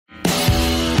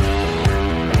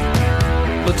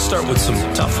let's start with some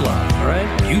tough love, all right?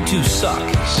 You two suck.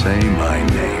 Say my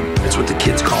name. That's what the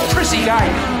kids call it. Prissy guy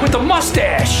with the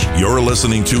mustache. You're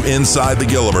listening to Inside the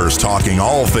Gillivers, talking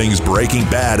all things Breaking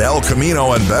Bad, El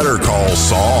Camino, and Better Call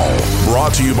Saul.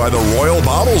 Brought to you by the Royal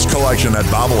Baubles Collection at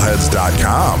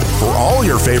bobbleheads.com. For all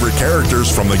your favorite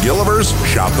characters from the Gillivers,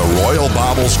 shop the Royal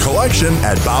Baubles Collection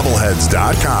at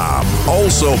bobbleheads.com.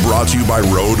 Also brought to you by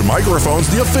Rode Microphones,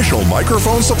 the official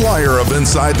microphone supplier of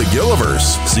Inside the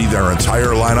Gillivers. See their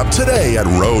entire lineup today at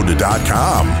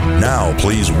Rode.com. Now,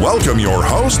 please welcome your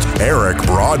host, Eric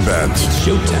Broadbent.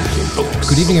 Showtime, folks.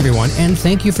 Good evening, everyone, and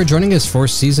thank you for joining us for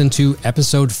Season 2,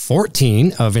 Episode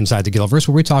 14 of Inside the Gillivers,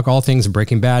 where we talk all things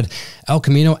Breaking Bad, El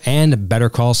Camino, and Better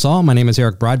Call Saul. My name is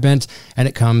Eric Broadbent, and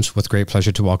it comes with great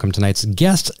pleasure to welcome tonight's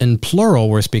guest, in plural.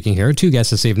 We're speaking here, two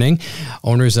guests this evening,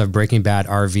 owners of Breaking Bad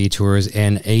RV Tours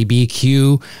and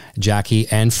ABQ, Jackie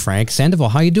and Frank Sandoval.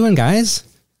 How you doing, guys?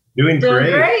 Doing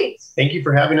great. Thank you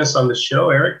for having us on the show,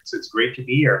 Eric. It's great to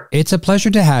be here. It's a pleasure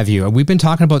to have you. We've been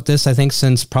talking about this, I think,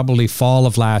 since probably fall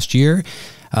of last year.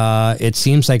 It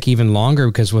seems like even longer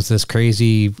because with this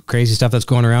crazy stuff that's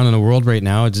going around in the world right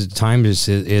now, time is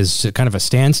kind of a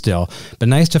standstill. But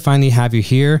nice to finally have you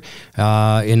here.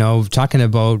 Talking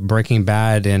about Breaking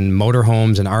Bad and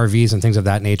motorhomes and RVs and things of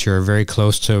that nature are very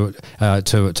close to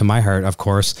my heart, of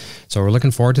course. So we're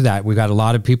looking forward to that. We've got a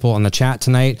lot of people on the chat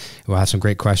tonight. We'll have some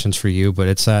great questions for you. But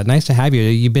it's nice to have you.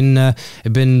 You've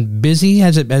been busy.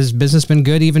 Has business been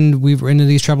good? Even we're into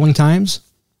these troubling times.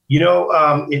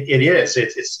 It is.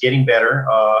 It's getting better.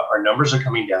 Our numbers are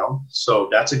coming down, so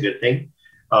that's a good thing.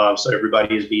 So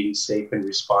everybody is being safe and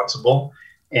responsible,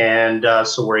 and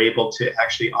so we're able to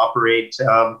actually operate.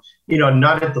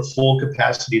 Not at the full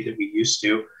capacity that we used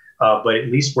to, but at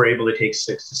least we're able to take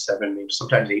 6 to 7, maybe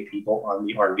sometimes 8 people on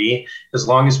the RV, as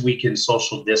long as we can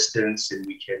social distance and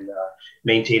we can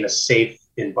maintain a safe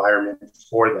environment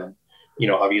for them.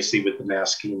 Obviously with the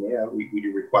masking, we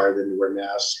do require them to wear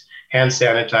masks. Hand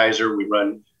sanitizer, we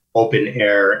run open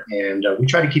air, and we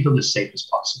try to keep them as safe as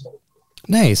possible.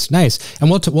 Nice.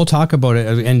 And we'll talk about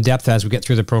it in depth as we get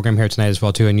through the program here tonight as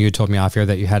well, too. And you told me off here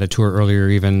that you had a tour earlier,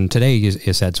 even today,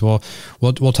 you said. So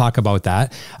we'll talk about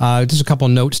that. Just a couple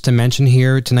notes to mention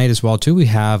here tonight as well, too. We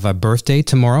have a birthday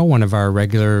tomorrow. One of our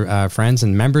regular friends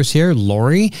and members here,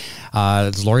 Lori.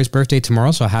 It's Lori's birthday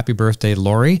tomorrow, so happy birthday,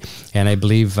 Lori. And I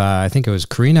believe, I think it was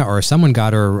Karina or someone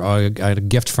got her a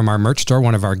gift from our merch store,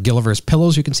 one of our Gillivers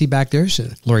pillows you can see back there. So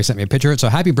Lori sent me a picture of it. So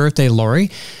happy birthday, Lori.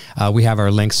 We have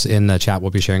our links in the chat. We'll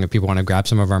be sharing if people want to grab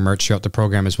some of our merch throughout the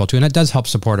program as well, too. And it does help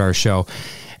support our show.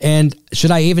 And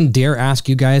should I even dare ask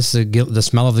you guys the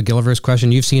smell of the Gillivers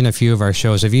question? You've seen a few of our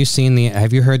shows. Have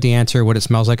you heard the answer, what it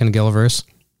smells like in the Gillivers?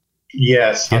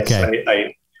 Yes.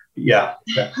 Okay. Yeah.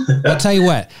 I'll tell you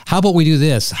what, how about we do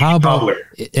this? How about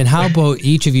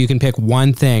each of you can pick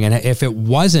one thing? And if it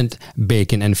wasn't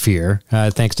bacon and fear,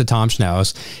 thanks to Tom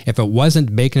Schnauz, if it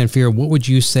wasn't bacon and fear, what would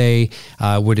you say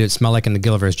would it smell like in the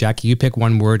Gillivers? Jackie, you pick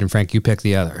one word, and Frank, you pick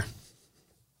the other.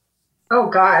 Oh,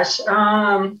 gosh.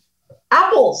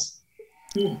 Apples.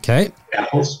 Okay.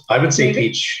 Apples. I would say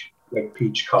peach. Like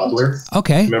peach cobbler.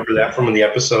 Okay. Remember that from the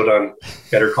episode on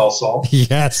Better Call Saul?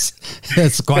 Yes.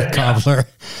 Squat cobbler.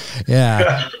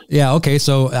 Yeah. Yeah. Okay.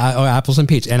 So apples and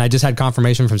peach. And I just had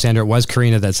confirmation from Sandra. It was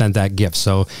Karina that sent that gift.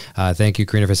 So thank you,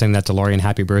 Karina, for sending that to Lori, and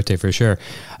happy birthday for sure.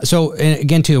 So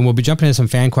again, too, and we'll be jumping into some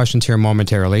fan questions here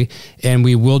momentarily, and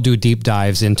we will do deep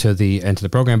dives into the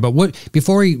program. But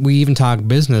before we even talk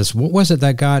business, what was it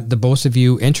that got the both of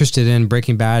you interested in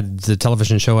Breaking Bad, the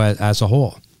television show as a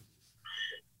whole?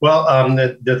 Well,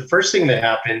 the first thing that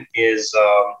happened is,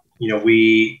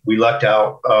 we lucked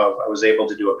out. I was able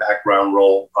to do a background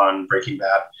role on Breaking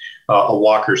Bad, a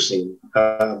walker scene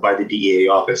by the DEA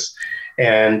office.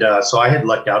 And so I had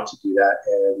lucked out to do that.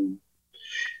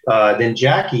 And then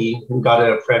Jackie got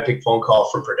a frantic phone call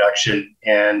from production.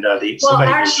 And I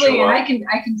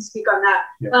can speak on that.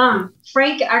 Yeah.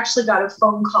 Frank actually got a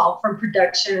phone call from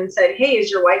production and said, "Hey, is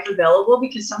your wife available?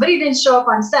 Because somebody didn't show up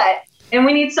on set. And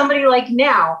we need somebody like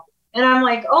now." And I'm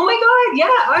like, "Oh my God,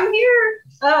 yeah, I'm here.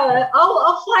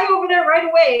 I'll fly over there right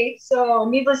away." So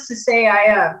needless to say,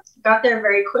 I got there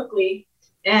very quickly,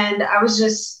 and I was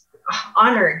just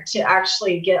honored to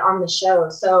actually get on the show.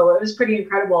 So it was pretty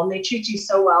incredible, and they treat you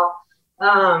so well.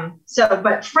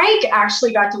 But Frank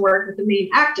actually got to work with the main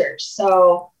actors.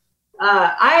 So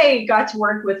I got to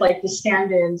work with like the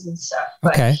stand-ins and stuff.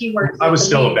 But okay. He worked. I was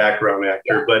still a background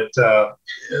actor, yeah.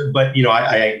 but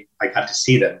I got to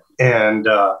see them, and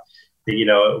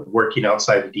working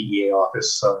outside the DEA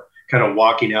office, kind of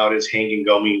walking out as Hank and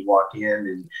Gomi walk in,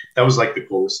 and that was like the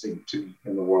coolest thing to me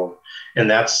in the world. And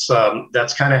that's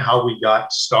kind of how we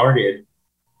got started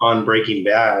on Breaking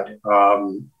Bad.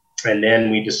 And then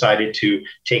we decided to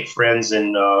take friends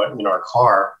in our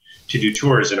car to do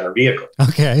tours in our vehicle.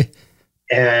 Okay.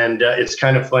 And it's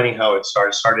kind of funny how it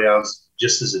started out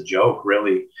just as a joke,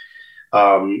 really.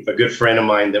 A good friend of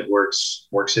mine that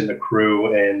works in the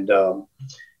crew, and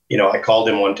I called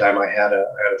him one time. I had a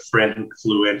friend who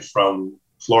flew in from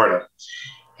Florida,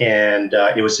 and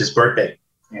it was his birthday.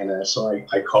 And so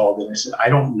I called and I said, I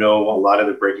don't know a lot of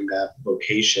the Breaking Bad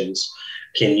locations.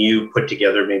 Can you put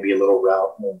together maybe a little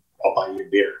route? I'll buy you a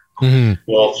beer. Mm-hmm.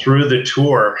 Well, through the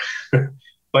tour,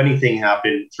 funny thing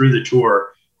happened. Through the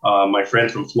tour, my friend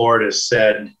from Florida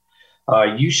said,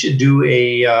 you should do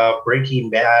a Breaking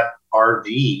Bad RV.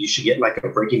 You should get like a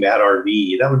Breaking Bad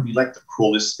RV. That would be like the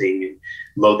coolest thing. And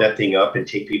load that thing up and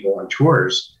take people on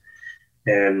tours.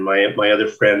 And my other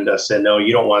friend said, no,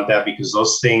 you don't want that because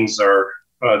those things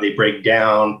they break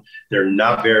down. They're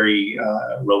not very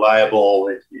reliable.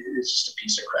 It's just a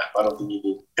piece of crap. I don't think you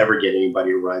can ever get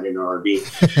anybody to ride in an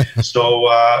RV. So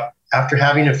after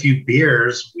having a few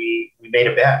beers, we made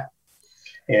a bet.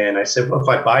 And I said, well, if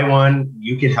I buy one,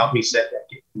 you can help me set that.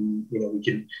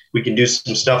 We can do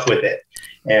some stuff with it.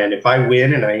 And if I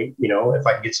win and if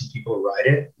I can get some people to ride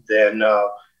it,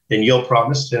 then you'll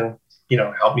promise to,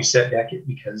 help me set deck it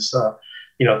because,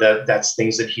 that's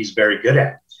things that he's very good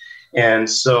at. And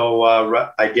so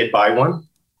I did buy one,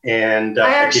 and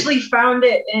I actually found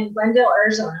it in Glendale,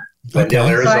 Arizona. Glendale,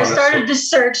 Arizona. So I started to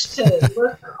search to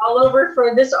look all over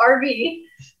for this RV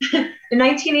in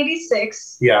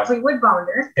 1986. Yeah, Fleetwood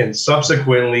Bounder. And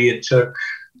subsequently, it took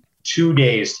 2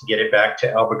 days to get it back to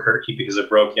Albuquerque because it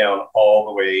broke down all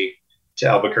the way to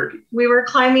Albuquerque. We were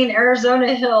climbing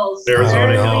Arizona hills,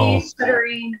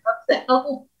 sputtering up the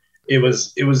hill. It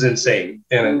was insane,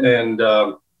 and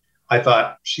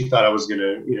she thought I was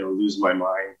gonna lose my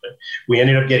mind, but we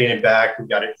ended up getting it back. We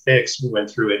got it fixed. We went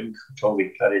through it and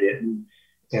totally gutted it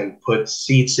and put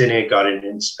seats in it, got it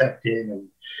inspected, and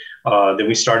then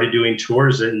we started doing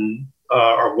tours. And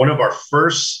one of our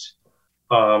first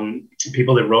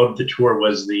people that rode the tour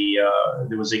was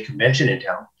there was a convention in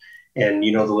town, and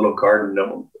the little garden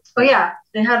gnome. Oh yeah,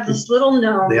 they had this little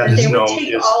gnome. They had this gnome.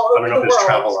 I don't know if it's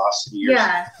Travelocity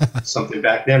or something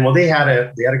back then. Well, they had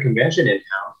a convention in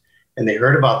town. And they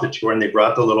heard about the tour, and they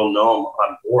brought the little gnome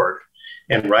on board.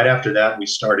 And right after that, we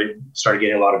started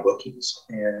getting a lot of bookings.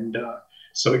 And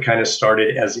so it kind of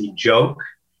started as a joke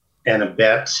and a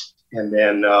bet, and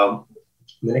then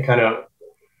it kind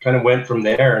of went from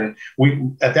there. And we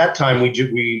at that time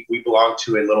we belonged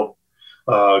to a little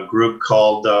group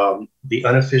called the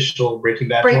Unofficial Breaking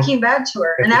Bad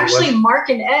Tour. And actually, Mark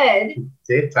and Ed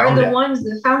are the ones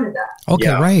that founded that. Okay,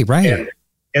 yeah. Right.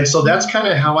 And so that's kind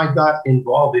of how I got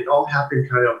involved. It all happened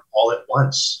kind of all at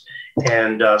once.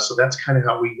 And so that's kind of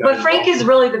how we got But Frank is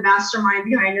really the mastermind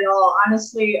behind it all.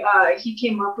 Honestly, he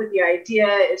came up with the idea.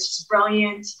 It's just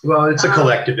brilliant. Well, it's a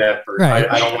collective effort. Right.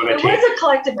 I don't want to take it. Was a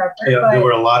collective effort. Yeah, there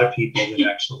were a lot of people that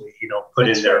actually, put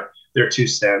in their 2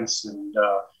 cents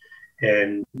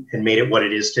and made it what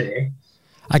it is today.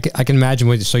 I can imagine.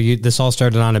 This all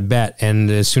started on a bet, and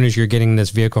as soon as you're getting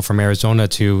this vehicle from Arizona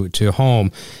to home,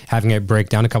 having it break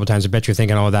down a couple of times, I bet you're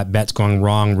thinking, "Oh, that bet's going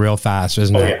wrong real fast,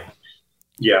 isn't it?"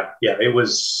 Yeah. It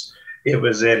was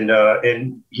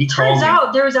and he turns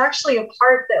out there was actually a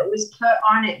part that was put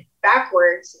on it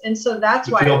backwards, and so that's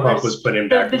why the fuel pump was put in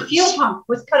backwards. The fuel pump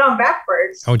was put on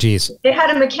backwards. Oh, geez. They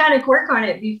had a mechanic work on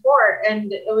it before,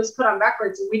 and it was put on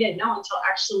backwards, and we didn't know until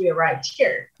actually we arrived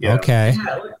here. Yeah. Okay.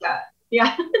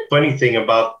 Yeah. Funny thing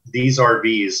about these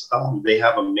RVs, they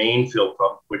have a main fuel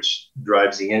pump which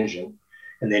drives the engine,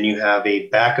 and then you have a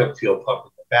backup fuel pump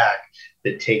in the back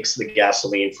that takes the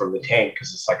gasoline from the tank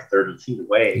because it's like 30 feet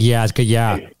away. Yeah, it's good.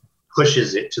 Yeah, it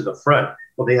pushes it to the front.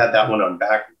 Well, they had that one on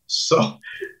backwards. So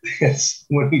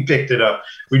when we picked it up,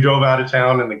 we drove out of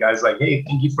town, and the guy's like, "Hey,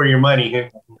 thank you for your money."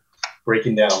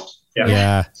 Breaking down.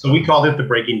 Yeah. So we called it the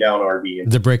Breaking Down RV.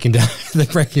 The Breaking Down.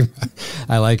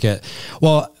 I like it.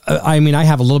 Well, I mean, I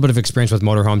have a little bit of experience with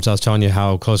motorhomes. I was telling you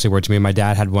how close they were to me. My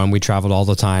dad had one. We traveled all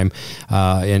the time.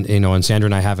 And Sandra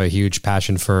and I have a huge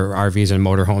passion for RVs and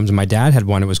motorhomes. And my dad had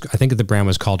one. I think the brand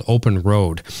was called Open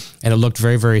Road. And it looked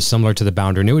very, very similar to the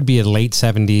Bounder. And it would be a late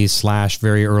 70s /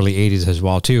 very early 80s as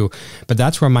well, too. But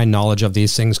that's where my knowledge of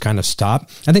these things kind of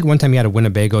stopped. I think one time you had a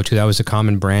Winnebago, too. That was a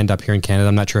common brand up here in Canada.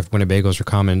 I'm not sure if Winnebagos are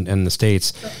common in the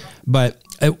States. But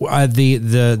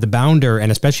the Bounder,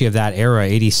 and especially of that era,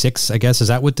 86, I guess, is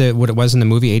that what it was in the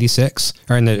movie, 86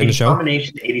 or in the show?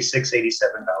 Combination 86,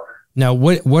 87 Bounder. Now,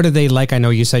 what are they like? I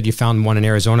know you said you found one in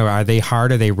Arizona. Are they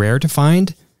hard? Are they rare to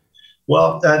find?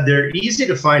 Well, they're easy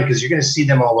to find because you're going to see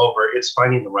them all over. It's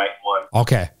finding the right one.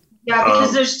 Okay. Yeah,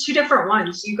 because there's two different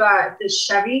ones. You got the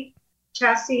Chevy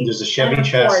chassis. There's a Chevy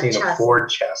chassis and a Ford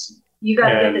chassis. You got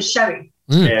to get the Chevy.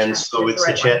 And so it's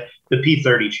the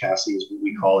P30 chassis is what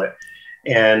we call it.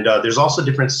 And there's also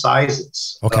different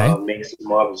sizes. Okay. Makes and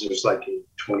models. There's like a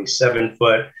 27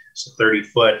 foot, so 30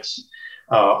 foot,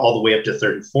 all the way up to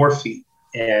 34 feet.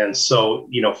 And so,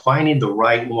 finding the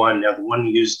right one, now the one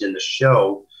used in the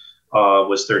show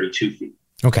was 32 feet.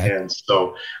 Okay. And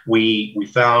so we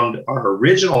found our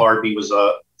original RV was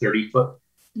a 30 foot.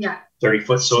 Yeah. 30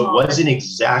 foot. So it wasn't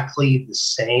exactly the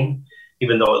same,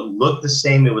 even though it looked the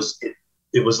same, it was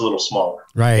a little smaller.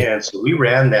 Right. And so we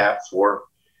ran that for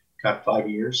 5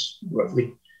 years,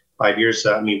 roughly 5 years.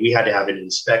 We had to have it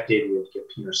inspected. We had to get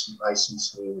PRC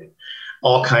licensing and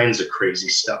all kinds of crazy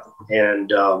stuff. And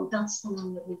that's the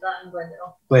one that we got in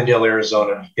Glendale. Glendale,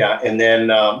 Arizona. Yeah. And then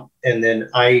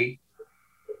I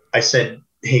said,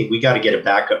 hey, we got to get a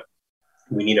backup.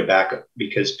 We need a backup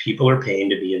because people are paying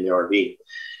to be in the RV.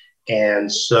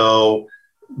 And so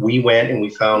we went and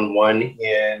we found one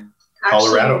in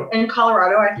Colorado. In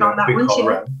Colorado, I found that one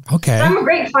Colorado. too. Okay. So I'm a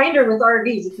great finder with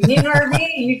RVs. If you need an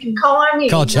RV, you can call on me.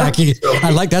 Call Jackie. I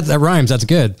like that. That rhymes. That's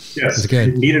good. Yes. That's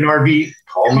good. Need an RV?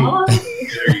 Call me.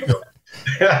 There you go.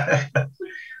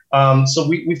 So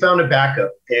we found a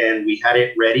backup and we had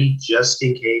it ready just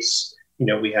in case,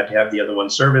 we had to have the other one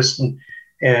serviced.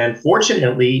 And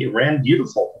fortunately, it ran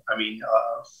beautiful.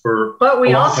 But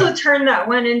we also turned that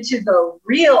one into the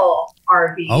real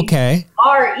RV. Okay.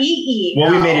 REE. Well,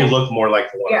 we made it look more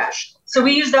like the one. Yeah. So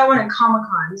we used that one at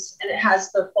Comic-Cons, and it has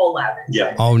the full lab inside.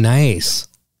 Yeah. Oh, nice.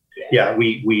 Yeah,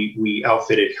 we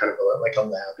outfitted kind of like a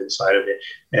lab inside of it,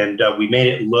 and we made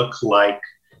it look like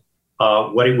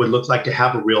what it would look like to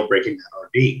have a real Breaking Bad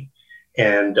RV,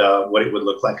 and what it would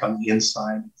look like on the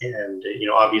inside. And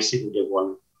obviously we did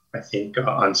one, I think,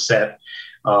 on set.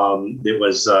 It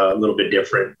was a little bit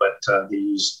different, but they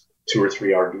used 2 or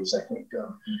 3 RVs, I think,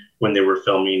 when they were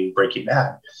filming Breaking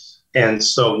Bad. And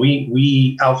so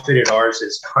we outfitted ours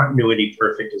as continuity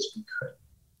perfect as we could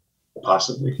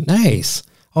possibly. Nice.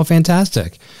 Oh,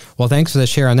 fantastic. Well, thanks for the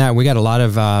share on that. We got a lot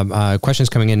of questions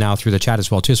coming in now through the chat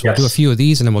as well, too. So we'll do a few of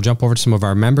these and then we'll jump over to some of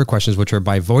our member questions, which are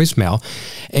by voicemail.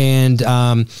 And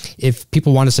if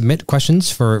people want to submit questions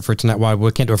for tonight, well,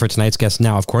 we can't do it for tonight's guest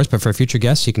now, of course, but for future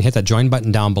guests, you can hit that join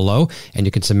button down below and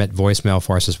you can submit voicemail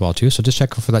for us as well, too. So just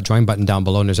check for that join button down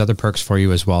below and there's other perks for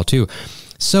you as well, too.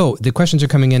 So the questions are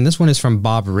coming in. This one is from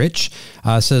Bob Rich.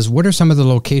 Says, what are some of the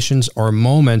locations or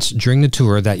moments during the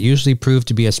tour that usually prove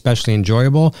to be especially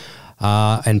enjoyable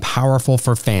and powerful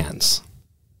for fans?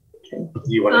 Do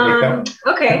you want to take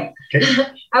that? Okay.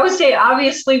 I would say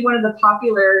obviously one of the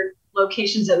popular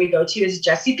locations that we go to is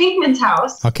Jesse Pinkman's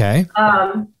house. Okay.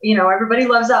 Everybody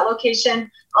loves that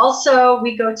location. Also,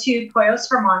 we go to Pollos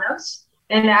Hermanos.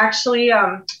 And actually,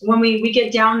 when we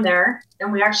get down there,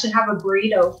 and we actually have a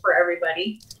burrito for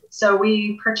everybody. So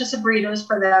we purchase burritos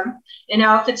for them. And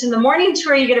now if it's in the morning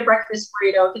tour, you get a breakfast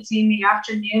burrito. If it's in the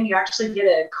afternoon, you actually get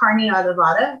a carne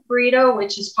adobada burrito,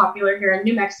 which is popular here in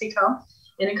New Mexico.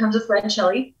 And it comes with red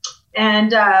chili.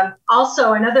 And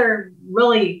also another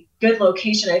really good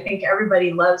location I think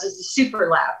everybody loves is the Super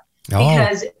Lab.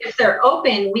 Because if they're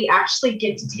open, we actually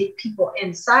get to take people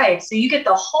inside. So you get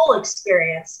the whole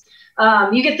experience.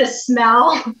 You get the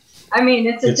smell.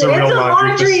 It's a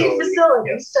laundry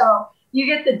facility. So you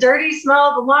get the dirty smell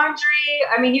of the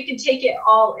laundry. You can take it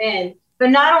all in. But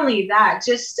not only that,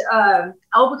 just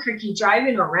Albuquerque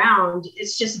driving around,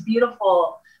 it's just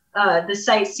beautiful, the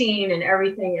sightseeing and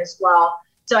everything as well.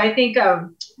 So I think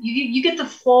you get the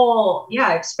full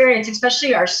experience,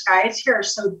 especially our skies here are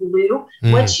so blue.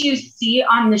 What you see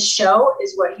on the show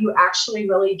is what you actually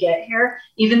really get here,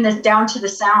 even down to the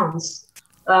sounds.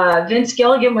 Vince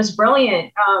Gilligan was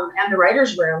brilliant and the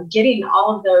writer's room, getting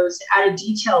all of those added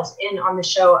details in on the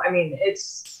show.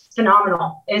 It's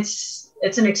phenomenal. It's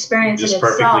an experience just in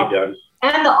itself. Perfectly done.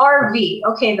 And the RV.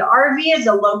 Okay, the RV is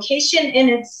a location in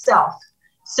itself.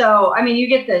 So, you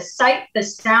get the sight, the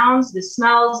sounds, the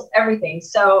smells, everything.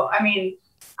 So,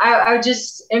 I would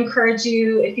just encourage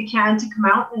you, if you can, to come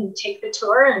out and take the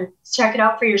tour and check it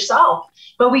out for yourself.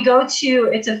 But we go to,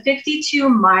 it's a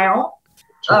 52-mile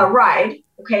ride.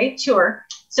 Okay, tour.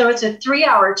 So it's a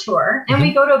 3-hour tour, and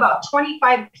we go to about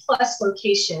 25 plus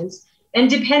locations.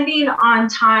 And depending on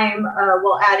time,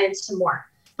 we'll add in some more.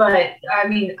 But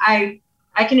I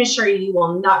can assure you, you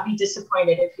will not be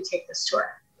disappointed if you take this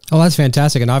tour. Oh, that's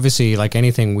fantastic. And obviously, like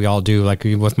anything we all do, like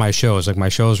with my shows,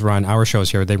 our shows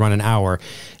here, they run an hour.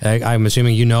 I'm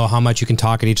assuming how much you can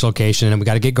talk at each location, and we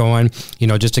got to get going,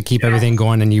 just to keep everything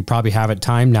going. And you probably have it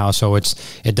timed now. So it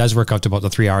does work out to about the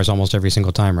 3 hours almost every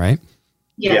single time, right?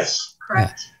 Yes.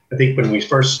 Correct. I think when we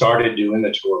first started doing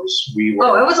the tours, we were.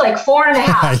 Oh, it was like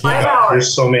 4.5, 5 hours.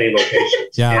 There's so many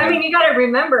locations. Yeah. I mean, you got to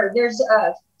remember, there's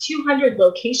 200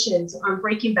 locations on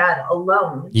Breaking Bad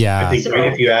alone. Yeah. I think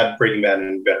if you add Breaking Bad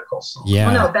and Better Call Saul.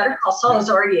 Yeah. Well, no, Better Call Saul has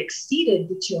already exceeded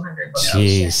the 200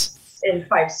 locations in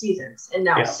 5 seasons, and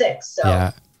now 6. So.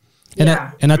 Yeah. And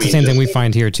that's the same thing we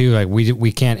find here too. Like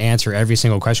we can't answer every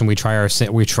single question. We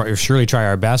surely try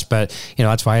our best, but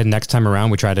that's why next time around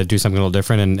we try to do something a little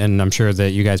different. And I'm sure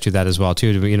that you guys do that as well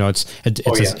too.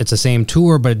 It's the same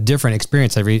tour, but different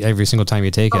experience every single time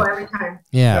you take it. Every time.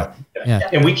 Yeah.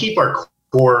 And we keep our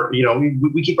core,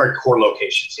 we keep our core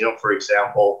locations, for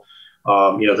example,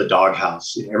 the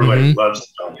Doghouse. Everybody loves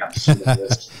the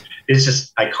Doghouse. It's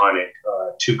just iconic.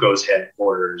 Tuco's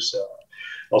headquarters.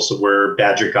 Also, where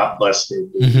Badger got busted,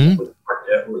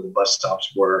 where the bus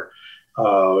stops were.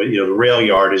 The rail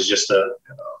yard is just a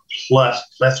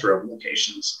plethora of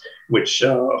locations, which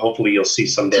hopefully you'll see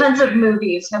someday. Tons of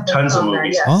movies. Tons of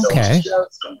movies. Yes. Okay.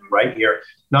 Right here.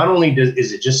 Not only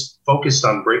is it just focused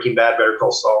on Breaking Bad, Better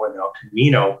Call Saul, and El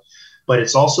Camino, but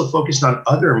it's also focused on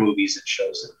other movies and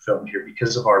shows that are filmed here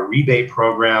because of our rebate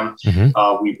program.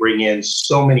 We bring in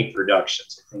so many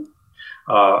productions.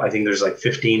 I think there's like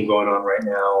 15 going on right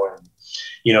now,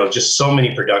 and just so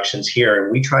many productions here.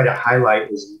 And we try to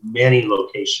highlight as many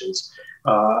locations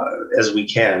as we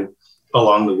can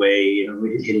along the way.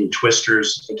 Hitting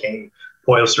Twisters, aka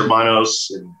Pollos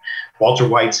Hermanos, and Walter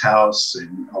White's house,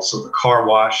 and also the car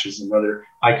wash is another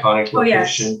iconic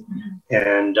location,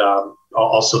 and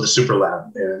also the Super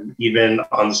Lab, and even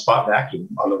on the spot vacuum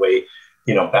on the way.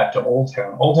 Back to Old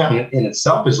Town. Old Town in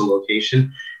itself is a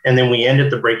location. And then we end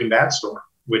at the Breaking Bad store,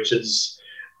 which is,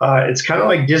 it's kind of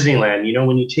like Disneyland.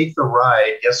 When you take the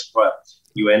ride, guess what?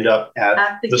 You end up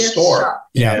at the store. Shop.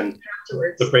 Yeah. And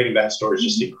the Breaking Bad store is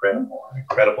just incredible.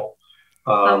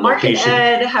 Mark and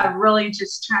Ed have really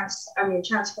just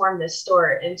transformed this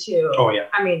store into,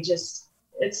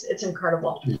 it's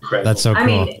incredible. That's so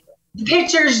cool. The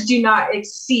pictures do not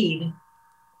exceed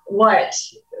what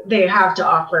they have to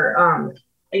offer.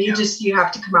 You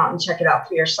have to come out and check it out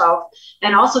for yourself.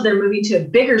 And also they're moving to a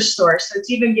bigger store, so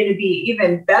it's even going to be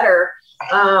even better.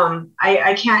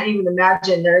 I can't even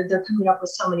imagine. They're coming up with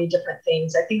so many different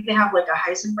things. I think they have like a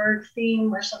Heisenberg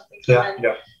theme or something.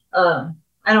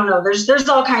 I don't know. There's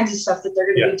all kinds of stuff that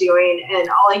they're going to be doing, and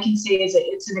all I can say is that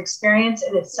it's an experience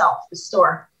in itself, the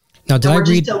store. Now,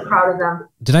 we're so proud of them.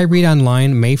 Did I read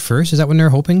online May 1st? Is that when they're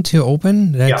hoping to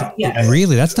open?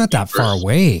 Really? That's not that far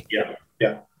away.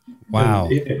 Yeah. Wow.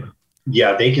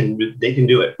 They can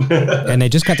do it. And they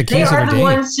just got the keys the other day. They are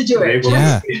the ones to do it.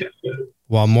 Yeah.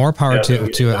 Well, more power to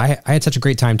it. I had such a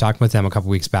great time talking with them a couple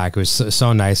weeks back. It was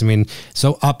so nice. I mean,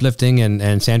 so uplifting.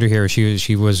 And Sandra here,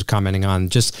 she was commenting on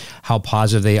just how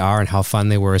positive they are and how fun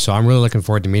they were. So I'm really looking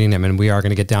forward to meeting them. And we are going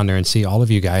to get down there and see all of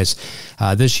you guys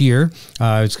this year.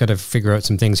 It's got to figure out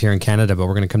some things here in Canada, but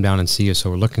we're going to come down and see you. So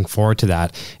we're looking forward to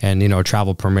that. And,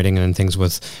 travel permitting and things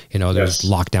with, there's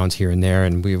lockdowns here and there.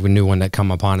 And we have a new one that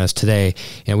come upon us today.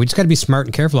 We just got to be smart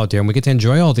and careful out there. And we get to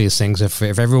enjoy all these things. If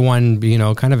everyone,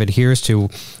 kind of adheres to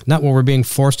not what we're being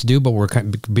forced to do, but we're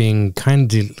being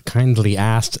kindly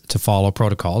asked to follow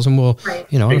protocols, and we'll,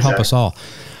 it'll help us all.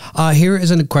 Here is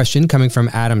a question coming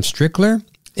from Adam Strickler,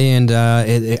 and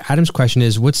Adam's question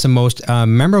is, what's the most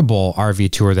memorable RV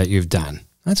tour that you've done?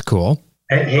 That's cool.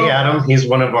 Hey, Adam. He's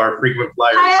one of our frequent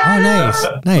flyers. Hi,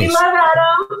 Adam. Nice. We love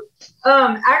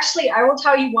Adam. Actually, I will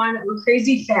tell you one. I'm a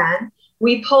crazy fan.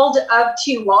 We pulled up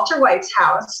to Walter White's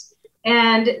house.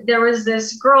 And there was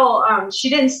this girl, she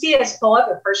didn't see us pull up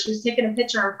at first. She was taking a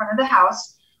picture in front of the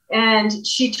house, and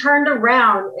she turned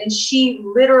around and she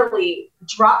literally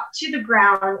dropped to the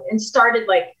ground and started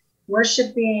like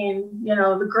worshiping,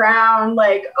 the ground,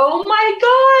 like, oh my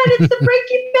God, it's the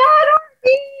Breaking Bad RV.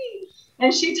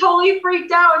 And she totally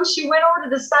freaked out, and she went over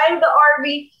to the side of the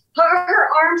RV, put her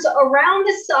arms around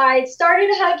the side,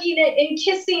 started hugging it and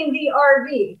kissing the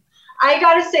RV. I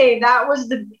gotta say, that was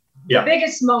the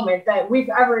biggest moment that we've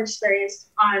ever experienced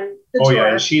on the tour. Oh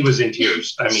yeah, and she was in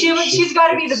tears. I mean, she's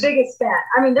got to be the biggest fan.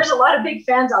 I mean, there's a lot of big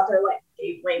fans out there, like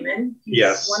Dave Lehman.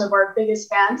 He's one of our biggest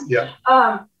fans. Yeah.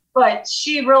 But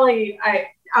she really, I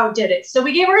outdid it. So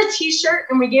we gave her a T-shirt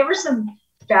and we gave her some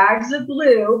bags of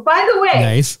blue. By the way,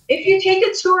 nice. If you take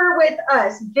a tour with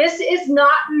us, this is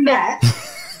not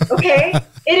meth. Okay,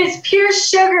 it is pure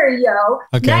sugar, yo.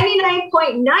 Okay.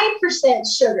 99.9%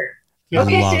 sugar.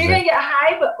 Okay, so you're going to get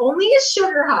high, but only a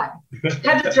sugar high.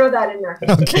 Had to throw that in there.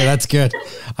 Okay, that's good.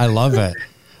 I love it.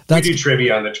 We do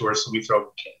trivia on the tour, so we throw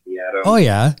candy at them. Oh,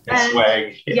 yeah. And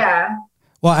swag. Yeah.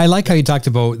 Well, I like how you talked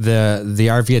about the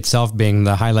RV itself being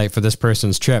the highlight for this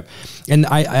person's trip. And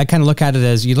I kind of look at it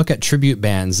as you look at tribute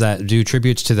bands that do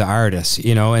tributes to the artists,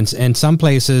 you know, and some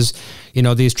places, you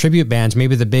know, these tribute bands,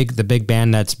 maybe the big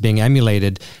band that's being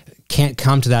emulated can't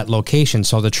come to that location.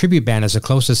 So the tribute band is the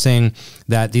closest thing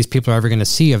that these people are ever going to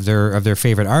see of their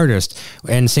favorite artist.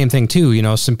 And same thing too, you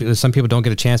know, some people don't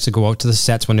get a chance to go out to the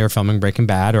sets when they're filming Breaking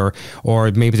Bad, or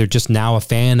maybe they're just now a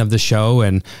fan of the show,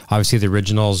 and obviously the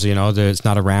originals, you know, it's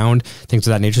not around, things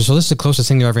of that nature. So this is the closest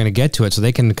thing they're ever going to get to it. So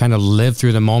they can kind of live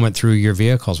through the moment through your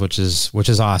vehicles, which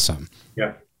is awesome.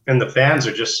 Yeah. And the fans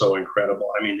are just so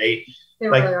incredible. I mean, they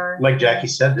like, really are. Like Jackie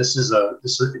said, it's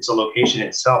a location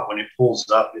itself. When it pulls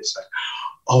up, it's like,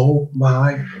 oh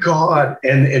my God.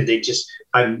 And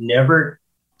I've never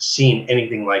seen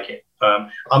anything like it.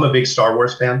 I'm a big Star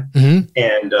Wars fan,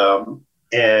 and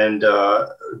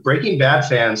Breaking Bad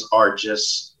fans are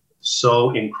just so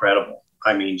incredible.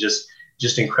 I mean, just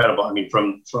incredible. I mean,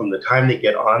 from the time they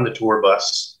get on the tour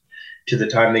bus to the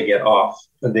time they get off,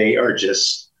 they are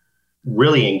just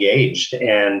really engaged.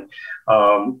 And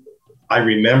I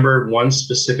remember one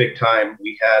specific time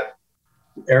we had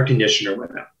air conditioner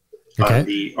went out on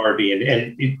the RV,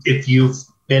 and if you've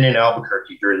been in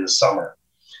Albuquerque during the summer,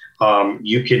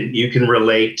 you can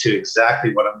relate to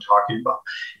exactly what I'm talking about.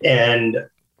 And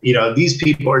you know, these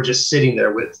people are just sitting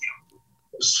there with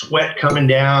sweat coming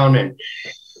down,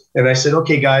 and I said,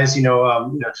 okay, guys, you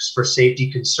know, just for safety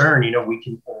concern, you know, we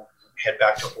can head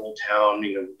back to Old Town,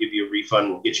 you know, give you a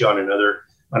refund, we'll get you on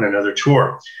another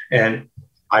tour. And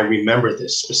I remember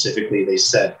this specifically. They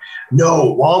said,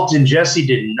 no, Walt and Jesse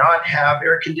did not have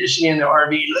air conditioning in the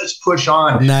RV. Let's push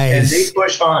on. Nice. And they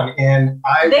pushed on, and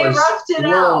they roughed it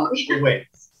out. Away.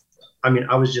 I mean,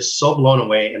 I was just so blown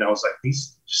away, and I was like,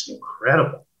 these just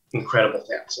incredible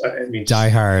fans. I mean, die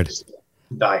hard.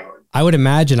 I would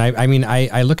imagine. I mean,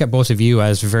 I look at both of you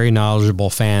as very knowledgeable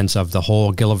fans of the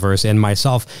whole Gilliverse, and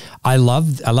myself, I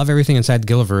love everything inside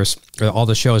Gilliverse, all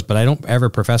the shows, but I don't ever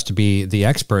profess to be the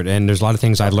expert. And there's a lot of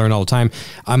things I learn all the time.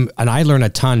 And I learn a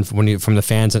ton from the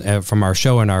fans, from our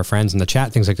show and our friends in the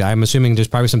chat, things like that. I'm assuming there's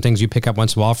probably some things you pick up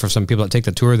once in a while for some people that take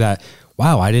the tour that,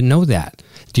 wow, I didn't know that.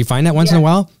 Do you find that once in a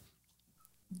while?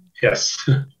 Yes.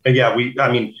 Yeah.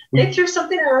 They threw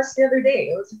something at us the other day.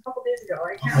 It was a couple days ago.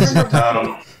 I can't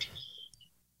remember.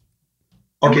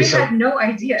 Okay, we had no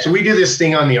idea. So we do this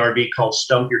thing on the RV called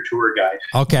Stump Your Tour Guide.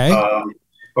 Okay.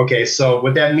 Okay, so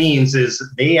what that means is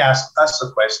they ask us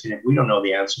a question. If we don't know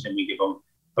the answer, then we give them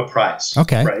a prize.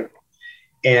 Okay. Right.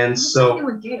 And so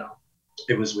with Gail.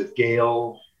 It was with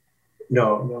Gail.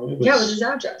 No, it was. Yeah, it was his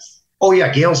address. Oh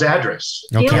yeah, Gail's address.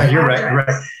 Okay. Yeah, you're right.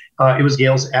 It was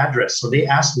Gail's address. So they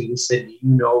asked me and said, "Do you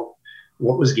know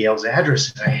what was Gail's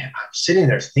address?" And I'm sitting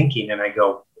there thinking, and I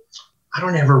go, "I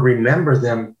don't ever remember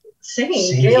them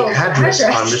saying the address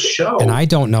on the show." And I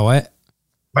don't know it.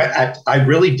 I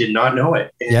really did not know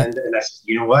it. And I said,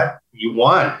 you know what? You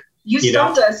won. You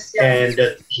stumped us. Yeah.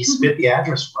 And he spit the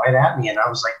address right at me. And I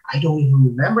was like, I don't even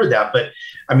remember that. But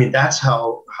I mean, that's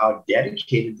how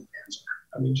dedicated the fans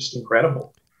are. I mean, just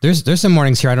incredible. There's some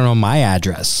mornings here I don't know my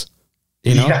address.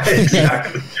 You know? Yeah,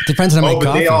 exactly. Depends on how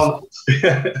many coffees.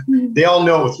 They all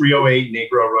know 308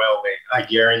 Negro Royal Way. I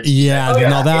guarantee. Yeah,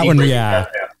 that one. Yeah.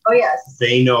 Oh yes.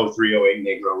 They know 308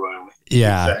 Negro Royal Way.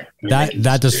 Yeah, exactly.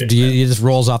 that just you just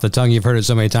rolls off the tongue. You've heard it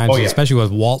so many times, especially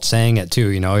with Walt saying it too.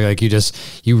 You know, like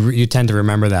you tend to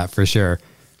remember that for sure.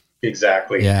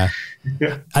 Exactly. Yeah.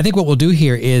 I think what we'll do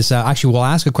here is actually we'll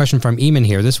ask a question from Eamon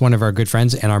here. This is one of our good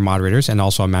friends and our moderators and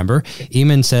also a member.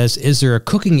 Eamon says, is there a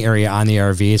cooking area on the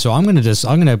RV? So I'm going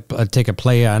to take a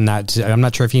play on that. I'm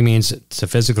not sure if he means to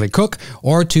physically cook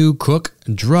or to cook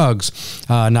drugs.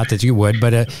 Not that you would,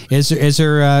 but is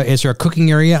there a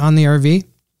cooking area on the RV?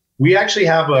 We actually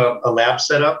have a lab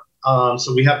set up.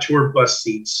 So we have tour bus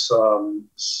seats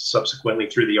subsequently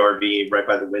through the RV right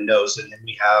by the windows. And then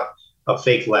we have a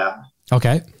fake lab.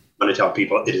 Okay. I'm going to tell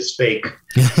people it is fake.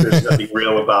 There's nothing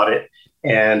real about it.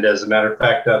 And as a matter of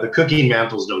fact, the cooking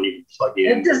mantles don't even plug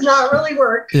in. It does not really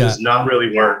work. It does not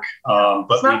really work.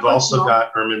 But we've also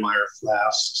got Erlenmeyer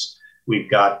flasks. We've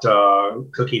got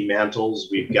cooking mantles.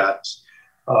 We've got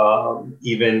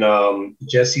even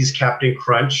Jesse's Captain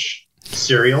Crunch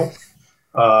cereal.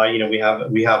 We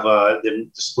have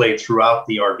them displayed throughout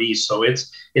the RV, so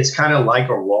it's kind of like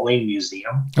a rolling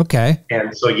museum. Okay.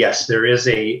 And so yes, there is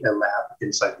a lab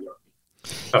inside the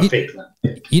RV, a fake lab.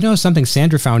 You know something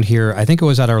Sandra found here? I think it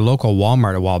was at our local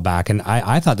Walmart a while back, and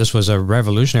I thought this was a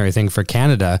revolutionary thing for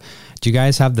Canada. Do you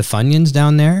guys have the Funyuns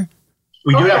down there?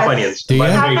 We do have Funyuns. We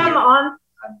have them on.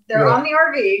 They're on the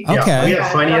RV. Okay. We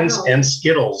have Funyuns and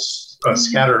Skittles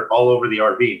scattered all over the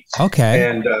RV. Okay.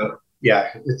 And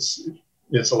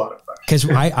It's a lot of fun. Because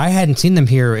I hadn't seen them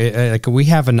here. Like we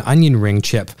have an onion ring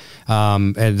chip.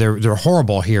 And they're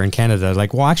horrible here in Canada.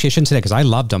 Like, well, actually, I shouldn't say that because I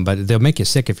loved them, but they'll make you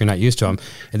sick if you're not used to them.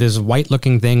 And there's a white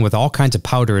looking thing with all kinds of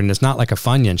powder, and it's not like a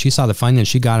Funyun. She saw the Funyun,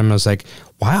 she got them, and I was like,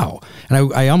 wow. And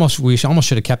we almost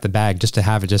should have kept the bag just to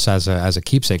have it just as a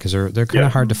keepsake, because they're kind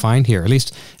of hard to find here, at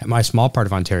least at my small part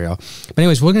of Ontario. But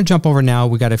anyways, we're going to jump over now.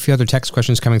 We got a few other text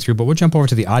questions coming through, but we'll jump over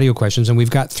to the audio questions, and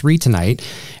we've got 3 tonight.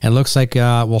 And it looks like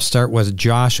we'll start with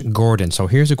Josh Gordon. So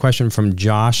here's a question from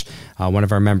Josh, one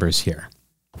of our members here.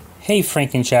 Hey,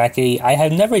 Frank and Jackie. I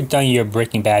have never done your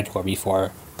Breaking Bad tour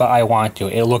before, but I want to.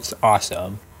 It looks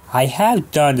awesome. I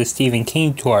have done the Stephen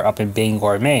King tour up in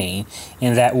Bangor, Maine,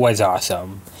 and that was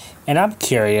awesome. And I'm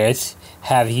curious,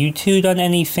 have you two done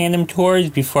any fandom tours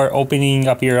before opening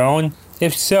up your own?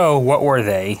 If so, what were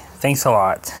they? Thanks a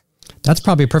lot. That's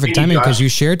probably perfect timing because you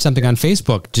shared something on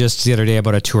Facebook just the other day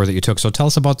about a tour that you took. So tell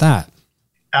us about that.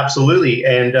 Absolutely.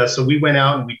 And so we went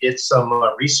out and we did some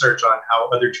research on how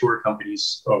other tour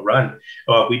companies run.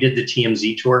 We did the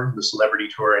TMZ tour, the celebrity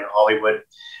tour in Hollywood.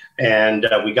 And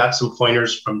we got some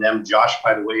pointers from them. Josh,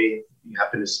 by the way, if you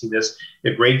happen to see this,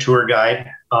 a great tour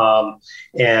guide.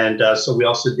 So we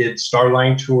also did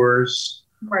Starline tours.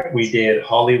 Right. We did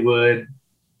Hollywood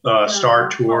Star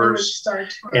Tours.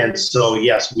 And so,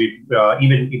 yes, we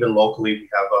even locally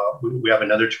we have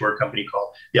another tour company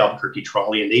called the Albuquerque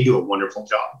Trolley, and they do a wonderful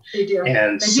job. They do.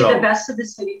 And they so do the best of the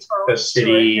city tour. The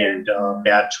city and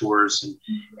bad tours,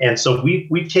 and so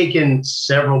we've taken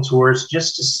several tours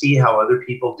just to see how other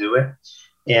people do it,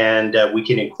 and we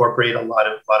can incorporate a lot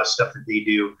of stuff that they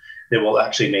do that will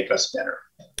actually make us better.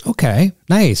 Okay,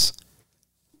 nice.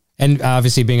 And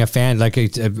obviously being a fan, like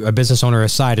a business owner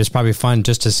aside, is probably fun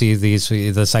just to see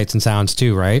the sights and sounds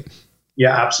too, right?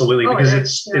 Yeah, absolutely. Because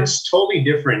it's totally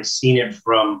different seeing it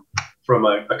from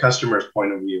a customer's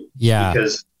point of view. Yeah.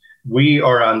 Because we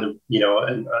are on the,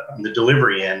 on the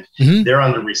delivery end, they're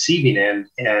on the receiving end.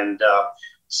 And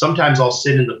sometimes I'll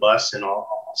sit in the bus and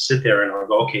I'll sit there and I'll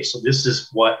go, okay, so this is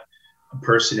what a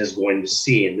person is going to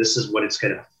see. And this is what it's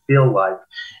going to feel like.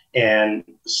 And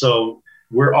so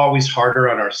we're always harder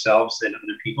on ourselves than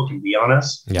other people can be on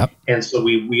us. Yep. And so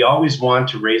we always want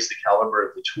to raise the caliber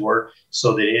of the tour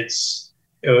so that it's,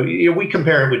 we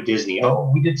compare it with Disney.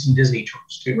 Oh, we did some Disney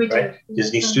tours too, right?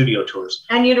 Disney Studio tours.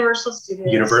 And Universal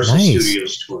Studios. Universal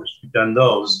Studios tours. We've done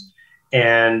those.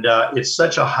 And it's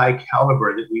such a high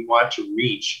caliber that we want to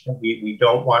reach. We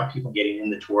don't want people getting in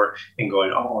the tour and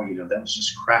going, oh, that was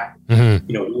just crap. Mm-hmm.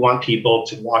 We want people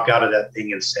to walk out of that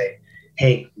thing and say,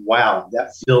 hey, wow,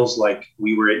 that feels like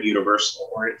we were at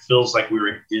Universal, or it feels like we were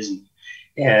at Disney.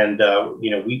 And,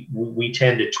 we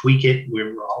tend to tweak it.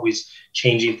 We're always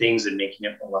changing things and making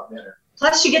it a lot better.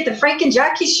 Plus, you get the Frank and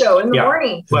Jackie show in the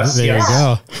morning. Plus, there you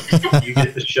go. You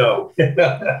get the show.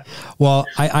 Well,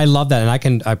 I love that,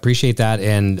 and I appreciate that.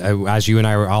 And as you and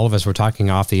all of us were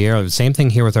talking off the air, the same thing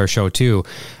here with our show too.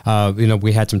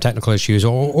 We had some technical issues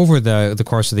over the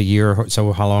course of the year,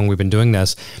 so how long we've been doing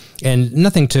this. And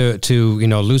nothing to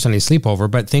lose any sleep over,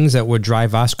 but things that would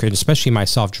drive us, especially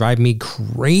myself, drive me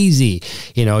crazy.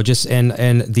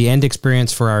 And the end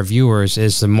experience for our viewers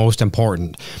is the most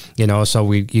important.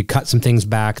 So you cut some things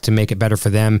back to make it better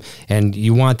for them, and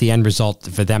you want the end result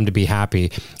for them to be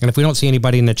happy. And if we don't see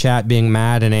anybody in the chat being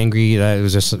mad and angry that it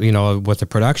was just with the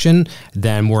production,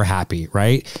 then we're happy,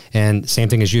 right? And same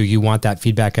thing as you want that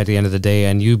feedback at the end of the day.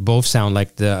 And you both sound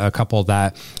like a couple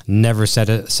that never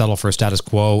settle for status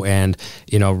quo. And,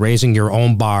 raising your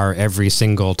own bar every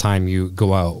single time you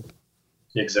go out.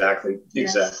 Exactly.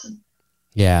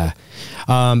 Yeah.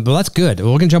 But that's good. We're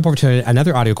going to jump over to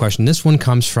another audio question. This one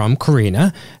comes from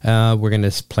Karina. We're going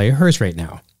to play hers right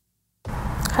now.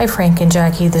 Hi, Frank and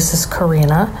Jackie. This is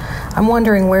Karina. I'm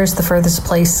wondering where's the furthest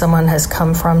place someone has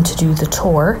come from to do the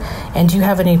tour? And do you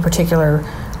have any particular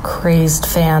crazed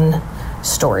fan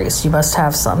stories? You must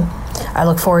have some. I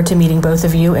look forward to meeting both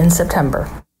of you in September.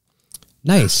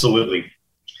 Nice. Absolutely.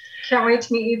 Can't wait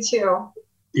to meet you too.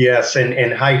 Yes,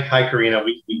 and hi Karina.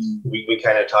 We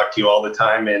kind of talk to you all the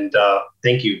time, and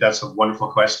thank you. That's a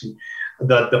wonderful question.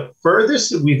 The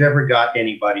furthest that we've ever got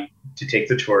anybody to take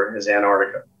the tour is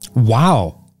Antarctica.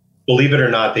 Wow. Believe it or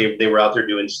not, they were out there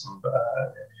doing some.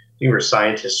 They were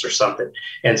scientists or something,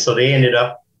 and so they ended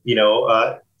up,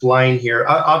 flying here.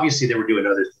 Obviously, they were doing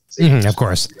other things. Of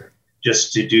course.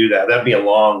 Just to do that, that'd be a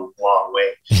long way.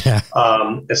 Yeah.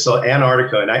 So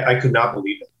Antarctica, and I could not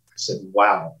believe it. I said,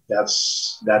 "Wow,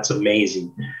 that's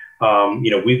amazing."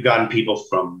 We've gotten people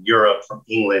from Europe, from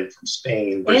England, from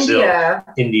Spain, Brazil,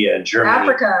 India, Germany,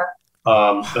 Africa,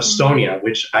 Estonia,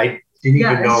 which I didn't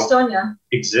even know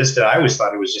existed. I always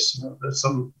thought it was just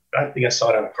I think I saw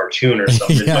it on a cartoon or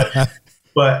something. Yeah.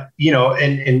 But,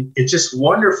 and it's just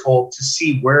wonderful to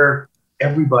see where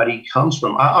everybody comes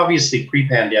from. Obviously,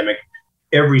 pre-pandemic,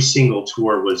 every single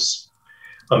tour was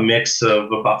a mix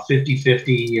of about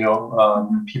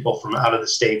 50-50, people from out of the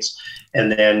States,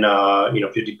 and then,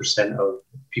 50% of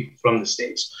people from the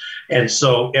States. And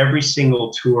so every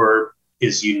single tour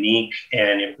is unique,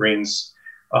 and it brings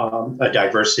a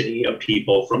diversity of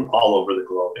people from all over the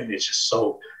globe. And it's just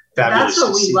so fabulous. That's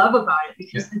what we love about it,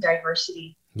 because the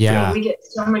diversity. Yeah. We get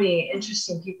so many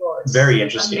interesting people. It's very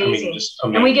interesting. Amazing. I mean, just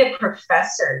amazing. And we get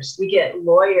professors, we get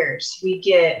lawyers, we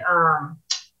get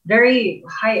very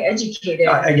high educated.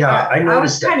 I noticed I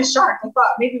was kind of shocked. I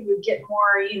thought maybe we'd get more,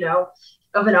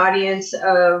 of an audience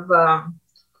of,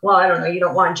 well, I don't know. You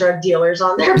don't want drug dealers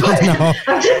on there, but No.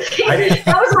 I'm just kidding.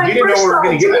 That was my first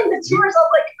thought doing the tours. I was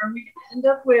like, are we going to end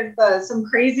up with some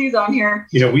crazies on here?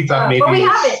 We thought maybe but we it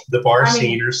was haven't. the bar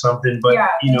scene or something, but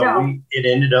it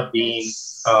ended up being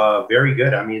very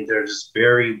good. I mean, they're just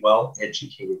very well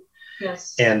educated.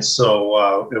 Yes. And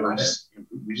so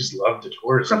we just love the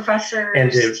tours. Professors,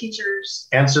 and to teachers.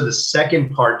 Answer the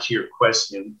second part to your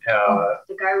question.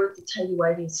 The guy with the tidy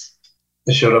whities.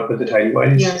 Showed up with the tidy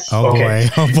whities? Yes. Oh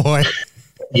boy.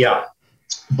 Yeah.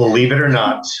 Believe it or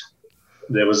not,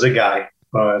 there was a guy.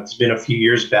 It's been a few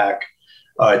years back.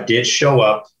 Did show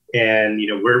up, and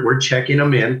we're checking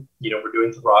him in. We're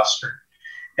doing the roster,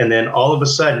 and then all of a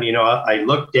sudden, I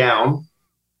looked down,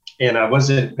 and I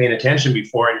wasn't paying attention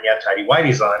before, and he had tidy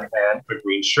whities on and a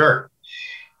green shirt.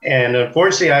 And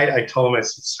unfortunately, I told him, I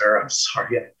said, "Sir, I'm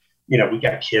sorry. We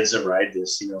got kids that ride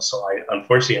this, so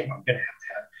unfortunately, I'm going to have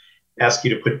to ask you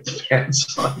to put the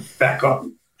pants back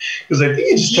on." Because I think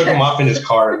he just took them off in his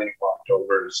car and then he walked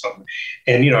over or something.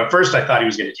 And, at first I thought he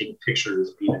was going to take a picture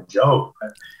as being a joke.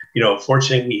 But,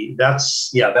 fortunately, that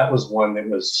was one that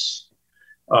was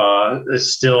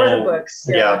still. For the books.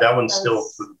 Yeah, that one's still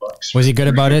for the books. Was he good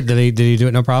about it? Did he do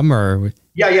it no problem? Or?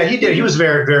 Yeah, he did. He was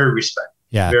very, very respectful.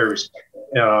 Yeah. Very respectful.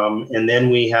 And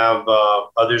then we have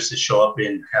others that show up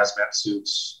in hazmat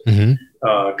suits,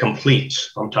 complete,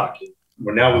 I'm talking.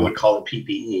 Well, now we would call it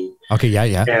PPE. Okay,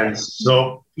 yeah. And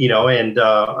so,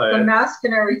 the mask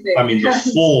and everything. I mean, the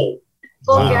full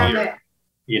gamut.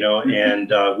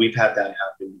 And we've had that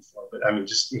happen before, but I mean,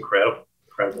 just incredible.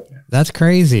 That's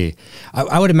crazy.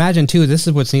 I would imagine too. This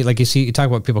is what's neat. Like you talk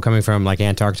about people coming from like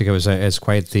Antarctica is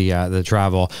quite the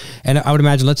travel, and I would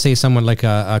imagine. Let's say someone like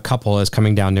a couple is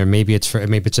coming down there. Maybe it's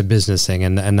a business thing,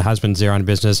 and the husband's there on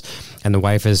business, and the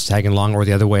wife is tagging along, or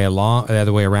the other way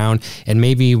around. And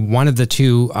maybe one of the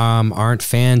two aren't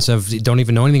fans don't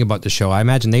even know anything about the show. I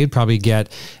imagine they'd probably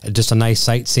get just a nice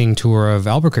sightseeing tour of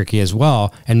Albuquerque as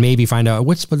well, and maybe find out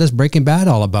what's this Breaking Bad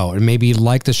all about, and maybe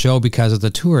like the show because of the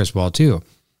tour as well too.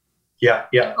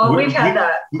 Yeah. Oh, we've had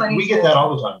that. We get that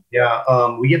all the time.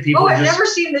 Yeah. We get people. Oh, I've never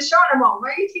seen the show. I'm all, why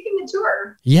are you taking the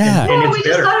tour? Yeah. And we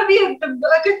just thought it'd be a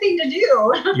good thing to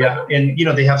do. Yeah. And,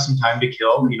 they have some time to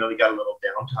kill. They got a little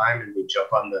downtime and they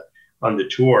jump on the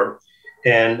tour.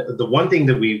 And the one thing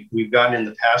that we've gotten in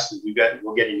the past is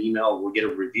we'll get an email, we'll get a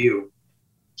review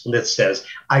that says,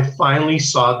 I finally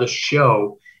saw the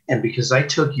show. And because I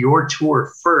took your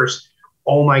tour first,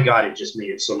 oh my God, it just made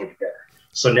it so much better.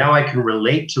 So now I can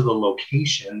relate to the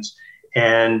locations,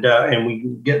 and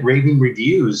we get raving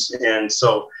reviews. And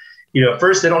so, at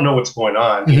first they don't know what's going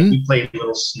on. We play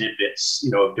little snippets,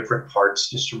 of different parts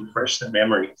just to refresh their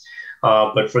memory.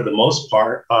 But for the most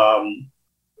part,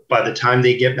 by the time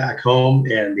they get back home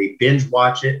and they binge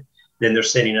watch it, then they're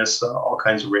sending us all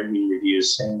kinds of raving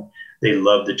reviews saying they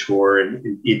love the tour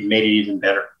and it made it even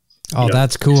better. Oh,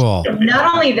 that's cool.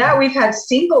 Not only that, we've had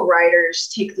single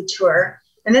riders take the tour.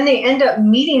 And then they end up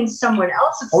meeting someone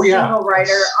else that's a single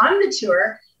rider on the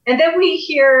tour. And then we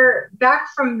hear back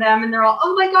from them and they're all,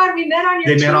 oh my God, we met on your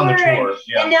tour. They met on the tour.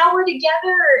 And now we're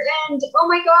together. And oh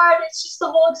my God, it's just the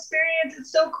whole experience.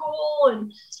 It's so cool.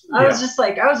 And I was just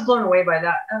like, I was blown away by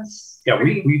that. I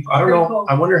don't know. Cool.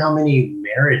 I wonder how many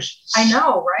marriages. I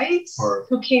know, right?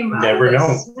 Who came out? Never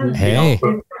know. Hey.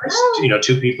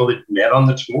 Two people that met on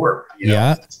the tour.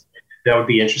 Yeah. That would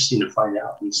be interesting to find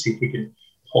out and see if we can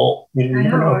pull. You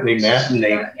never know. They met and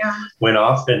they went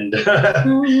off and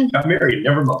got married.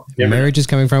 Never know. Marriage is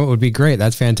coming from it would be great.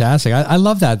 That's fantastic. I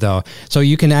love that though. So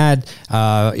you can add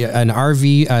an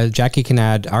RV. Jackie can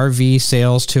add RV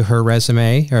sales to her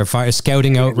resume or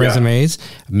scouting out resumes,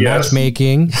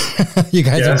 matchmaking. You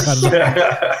guys are.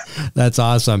 That's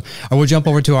awesome. And we'll jump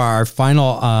over to our final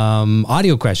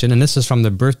audio question, and this is from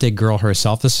the birthday girl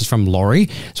herself. This is from Lori.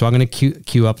 So I'm going to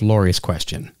queue up Lori's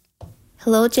question.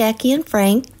 Hello, Jackie and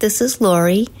Frank. This is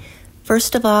Lori.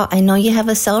 First of all, I know you have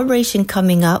a celebration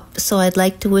coming up, so I'd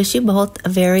like to wish you both a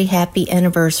very happy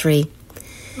anniversary.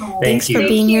 Thanks you. for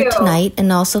being Thank here you. tonight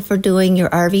and also for doing your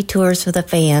RV tours for the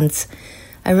fans.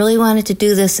 I really wanted to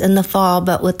do this in the fall,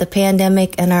 but with the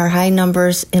pandemic and our high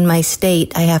numbers in my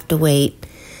state, I have to wait.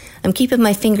 I'm keeping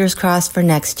my fingers crossed for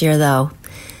next year, though.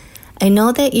 I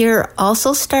know that you're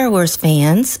also Star Wars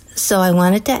fans, so I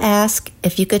wanted to ask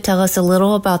if you could tell us a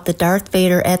little about the Darth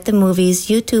Vader at the Movies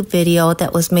YouTube video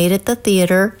that was made at the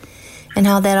theater and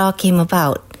how that all came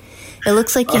about. It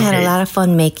looks like you had a lot of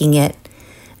fun making it.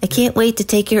 I can't wait to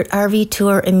take your RV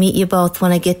tour and meet you both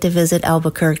when I get to visit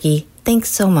Albuquerque. Thanks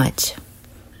so much.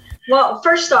 Well,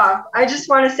 first off, I just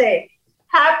want to say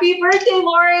happy birthday,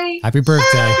 Lori. Happy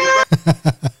birthday.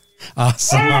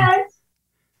 Awesome. And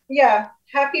yeah,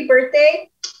 happy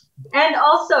birthday. And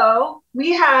also,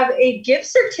 we have a gift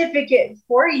certificate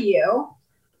for you.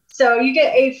 So you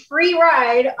get a free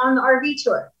ride on the RV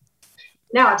tour.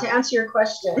 Now, to answer your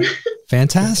question.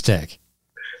 Fantastic.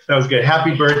 That was good.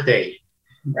 Happy birthday.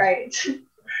 Right.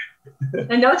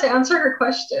 And now to answer her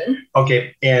question.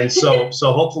 Okay, and so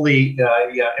hopefully,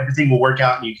 everything will work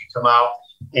out, and you can come out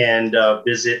and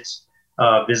visit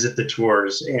the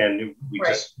tours, and we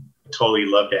just totally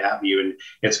love to have you, and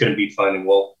it's going to be fun, and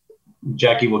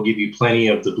Jackie will give you plenty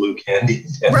of the blue candy.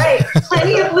 Right,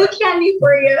 plenty of blue candy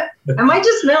for you. I might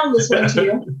just mail this one to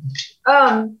you.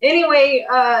 Anyway,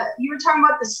 you were talking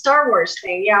about the Star Wars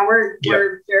thing. Yeah, we're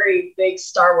very big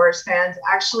Star Wars fans.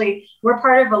 Actually, we're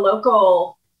part of a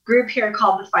local group here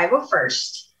called the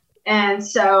 501st. And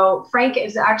so Frank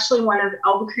is actually one of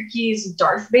Albuquerque's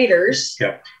Darth Vaders.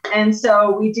 Yeah. And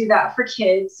so we do that for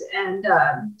kids and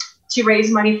to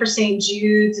raise money for St.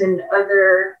 Jude's and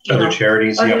other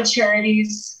charities.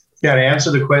 Charities. Yeah, to answer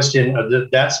the question,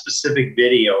 that specific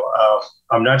video,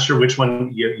 I'm not sure which one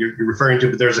you're referring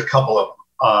to, but there's a couple of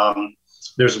them.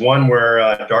 There's one where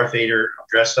Darth Vader, I'm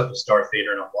dressed up as Darth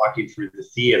Vader, and I'm walking through the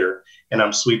theater, and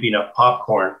I'm sweeping up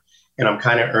popcorn, and I'm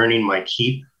kind of earning my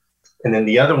keep. And then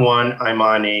the other one, I'm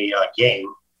on a game.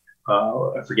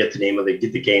 I forget the name of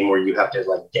the game where you have to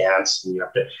like dance and you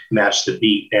have to match the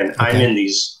beat. And I'm in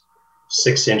these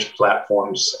 6-inch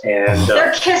platforms, and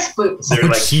they're kiss boots. They're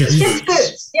like kiss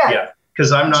boots. Yeah.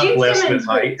 Because I'm not blessed with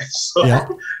height.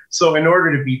 So in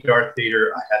order to beat Darth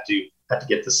Vader, I had to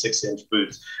get the 6-inch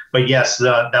boots. But yes,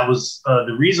 that was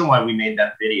the reason why we made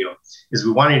that video, is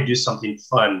we wanted to do something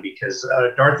fun, because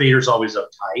Darth Vader's always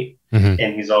uptight,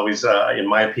 and he's always, in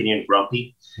my opinion,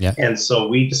 grumpy. Yeah. And so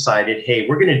we decided, hey,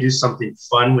 we're going to do something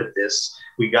fun with this.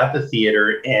 We got the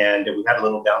theater, and we had a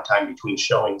little downtime between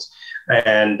showings,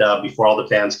 and before all the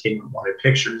fans came and wanted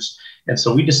pictures. And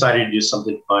so we decided to do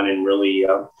something fun and really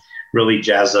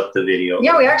jazz up the video.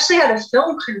 Yeah, we actually had a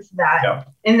film crew for that. Yeah.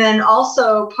 And then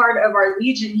also part of our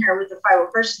Legion here with the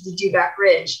 501st is the Dewback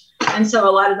Ridge. And so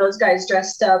a lot of those guys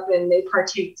dressed up and they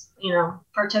partook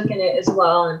in it as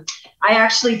well. And I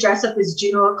actually dress up as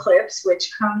Juno Eclipse, which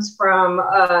comes from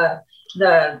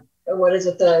the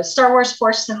Star Wars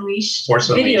Force Unleashed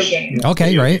video game.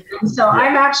 Okay, right. And so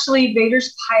I'm actually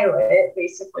Vader's pilot,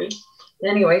 basically.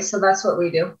 Anyway, so that's what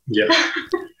we do. Yeah.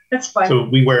 That's fun. So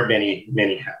we wear many,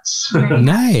 many hats.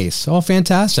 Nice. Oh,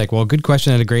 fantastic. Well, good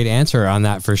question and a great answer on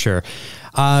that for sure.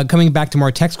 Coming back to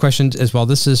more text questions as well.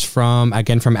 This is from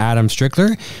Adam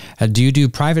Strickler. Do you do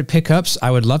private pickups?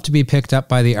 I would love to be picked up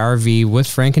by the RV with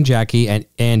Frank and Jackie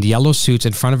and yellow suits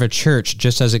in front of a church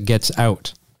just as it gets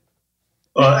out.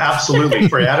 Absolutely.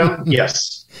 For Adam,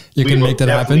 yes. You can make that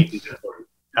happen?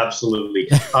 Absolutely.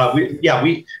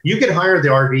 You can hire the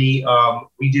RV.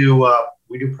 We do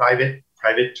private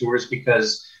tours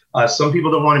because some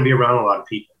people don't want to be around a lot of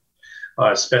people,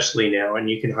 especially now. And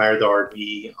you can hire the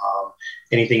RV,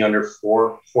 anything under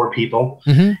four people,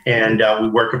 and we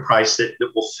work a price that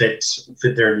will fit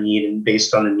their need and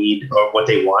based on the need of what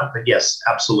they want. But yes,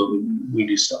 absolutely, we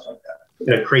do stuff like that.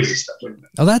 Crazy stuff like that.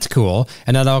 Oh, that's cool.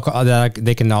 And that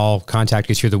they can all contact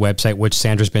you through the website, which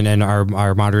Sandra's been and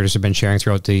our moderators have been sharing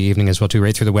throughout the evening as well too.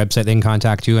 Right through the website, they can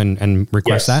contact you and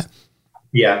request that.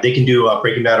 Yeah, they can do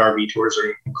Breaking Bad RV tours, or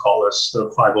you can call us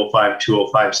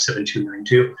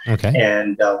 505-205-7292. Okay.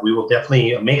 And we will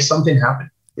definitely make something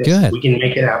happen. Yes, good. We can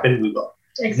make it happen. We will.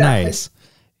 Exactly.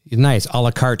 Nice. A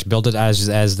la carte, build it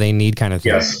as they need kind of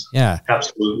thing. Yes. Yeah.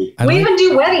 Absolutely. We even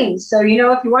do weddings. So, if you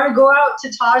want to go out to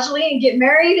Tajli and get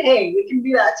married, hey, we can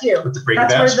do that too. With the Breaking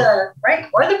Bad store.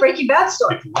 Or the Breaking Bad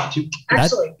store. If you want to.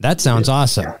 Actually. That sounds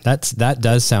awesome. Yeah. That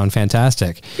does sound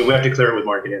fantastic. So we have to clear it with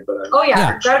Mark and Ed. But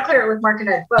gotta clear it with Mark and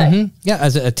Ed. But yeah,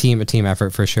 as a team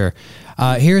effort for sure.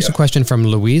 Here's a question from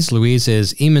Louise. Louise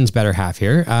is Eamon's better half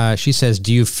here. She says,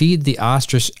 do you feed the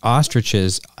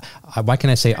ostriches? Why can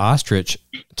I say ostrich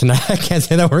tonight? I can't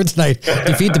say that word tonight. Do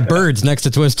you feed the birds next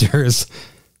to Twisters?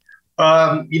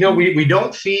 We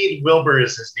don't feed Wilbur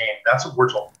is his name. That's what we're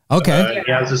told. Okay.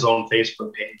 He has his own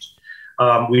Facebook page.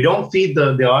 We don't feed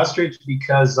the ostrich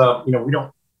because we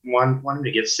don't want him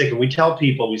to get sick. And we tell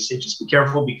people, we say, just be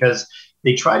careful because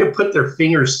they try to put their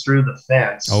fingers through the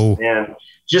fence. Oh. And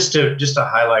just to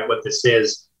highlight what this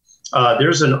is,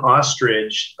 there's an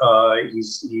ostrich.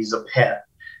 He's a pet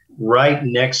right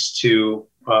next to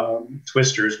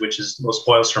Twisters, which is Los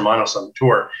Pollos Hermanos on the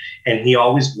tour. And he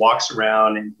always walks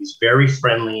around and he's very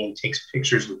friendly and takes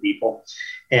pictures with people.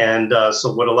 And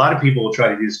so what a lot of people will try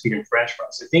to do is feed him French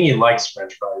fries. I think he likes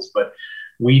French fries, but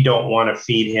we don't want to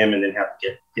feed him and then have to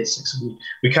get sick. So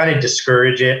we kind of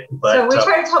discourage it. But, so we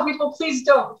try to tell people, please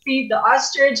don't feed the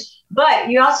ostrich. But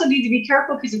you also need to be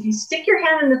careful because if you stick your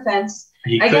hand in the fence,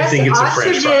 I guess think it's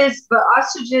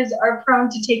ostriches are prone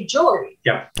to take jewelry.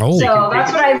 Yeah. Oh. So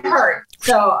that's what I've heard.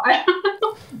 So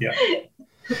yeah.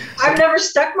 I've never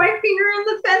stuck my finger in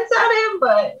the fence at him,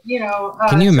 but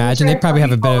can you imagine? They probably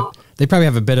have a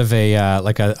bit of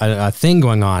a thing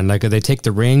going on. Like they take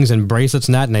the rings and bracelets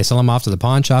and that, and they sell them off to the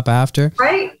pawn shop after.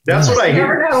 Right. That's what I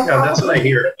hear. Yeah, that's what I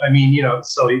hear. I mean,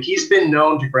 so he's been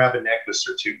known to grab a necklace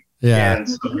or two. Yeah. And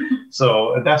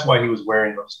so that's why he was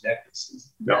wearing those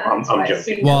necklaces. No, I'm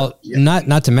joking. Well,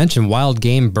 not to mention wild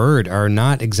game bird are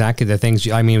not exactly the things.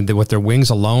 With their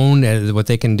wings alone, what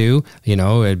they can do, break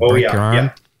your arm.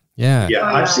 Yeah.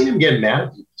 I've seen him get mad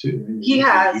at you too. He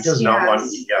has. He does not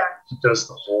want. Yeah, he does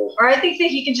the whole. Or I think that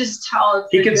he can just tell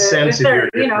if he can sense if you're a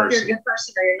good person. If you're a good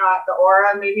person or you're not. The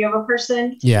aura maybe of a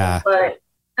person. Yeah. But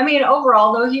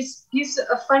overall though, he's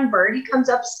a fun bird. He comes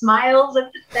up, smiles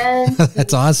at the fence.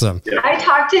 That's awesome. Yeah. I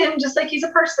talk to him just like he's a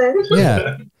person.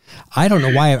 Yeah. I don't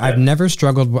know why I've never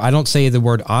struggled. I don't say the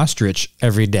word ostrich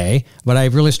every day, but I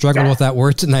really struggled with that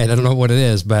word tonight. I don't know what it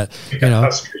is, but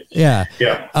ostrich. Yeah.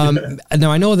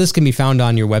 Now I know this can be found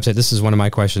on your website. This is one of my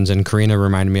questions, and Karina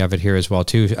reminded me of it here as well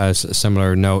too. A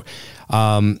similar note.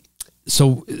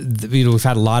 So we've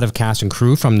had a lot of cast and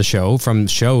crew from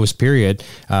shows, period.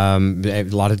 A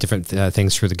lot of different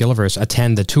things through the Gilliverse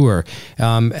attend the tour.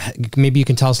 Maybe you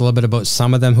can tell us a little bit about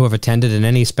some of them who have attended and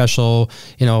any special,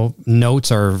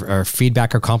 notes or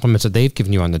feedback or compliments that they've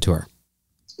given you on the tour.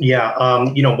 Yeah.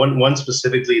 One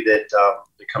specifically that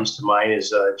comes to mind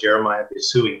is Jeremiah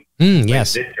Bisui.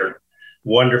 Yes. Victor.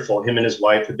 Wonderful. Him and his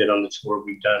wife have been on the tour.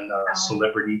 We've done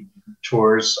celebrity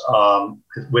tours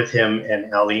with him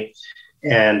and Ellie,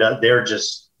 and they're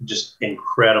just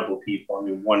incredible people. I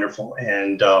mean, wonderful.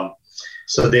 And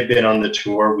so they've been on the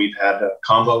tour. We've had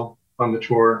Combo on the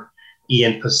tour,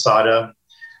 Ian Posada,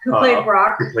 who played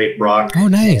Brock. Oh,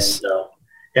 nice.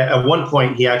 And, at one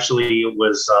point, he actually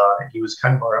was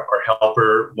kind of our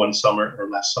helper last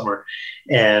summer,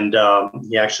 and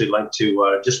he actually liked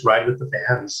to just ride with the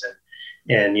fans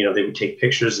and they would take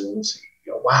pictures and say,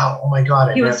 wow, oh my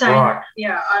God, he would sign Brock.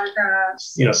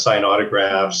 Autographs. Sign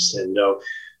autographs. And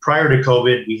prior to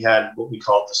COVID, we had what we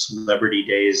called the celebrity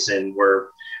days, and where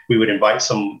we would invite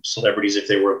some celebrities if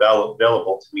they were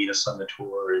available to meet us on the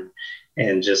tour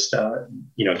and just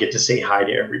get to say hi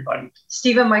to everybody.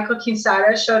 Stephen Michael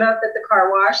Quinzada showed up at the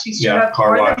car wash. He showed up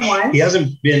more than once. He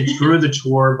hasn't been through the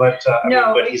tour, but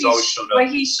he's always showed up. But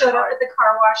he showed up at the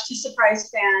car wash to surprise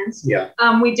fans. Yeah.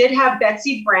 We did have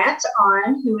Betsy Brandt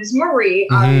on, who is Marie,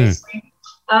 obviously.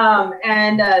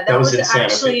 That was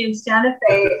actually in Santa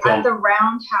Fe at the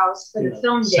Roundhouse for the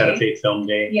film day. Santa Fe Film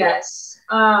Day. Yes.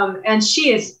 And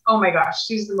she is, oh my gosh,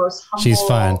 she's the most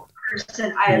humble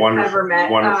person I have ever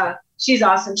met. Wonderful. She's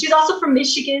awesome. She's also from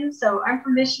Michigan, so I'm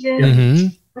from Michigan. Mm-hmm.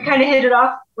 We kind of hit it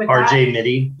off with RJ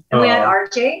Mitty. And we had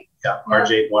RJ. Yeah,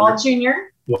 RJ. Wall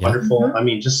Jr. Wonderful. Mm-hmm. I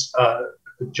mean, just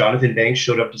Jonathan Banks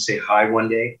showed up to say hi one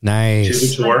day. Nice. To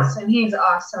the tour. Nice, and he's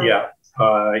awesome. Yeah.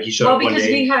 He showed up one day. Well, because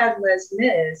we had Les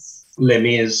Mis.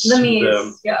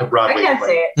 The Broadway I can't play.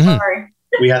 say it. Mm-hmm. Sorry.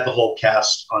 We had the whole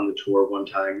cast on the tour one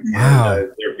time. Wow.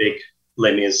 And they're big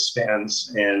Les Mis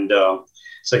fans. And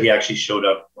so he actually showed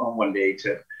up one day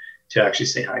to actually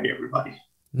say hi to everybody.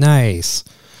 Nice.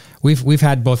 We've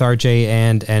had both RJ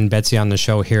and Betsy on the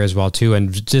show here as well too,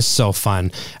 and just so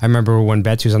fun. I remember when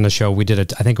Betsy was on the show, we did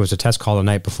I think it was a test call the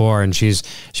night before, and she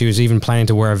was even planning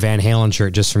to wear a Van Halen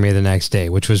shirt just for me the next day,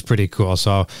 which was pretty cool.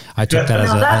 So I took that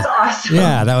as that's awesome.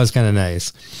 Yeah, that was kind of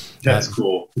nice. That's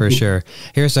cool. For sure.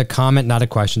 Here's a comment, not a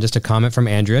question, just a comment from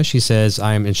Andrea. She says,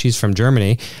 and she's from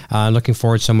Germany. Looking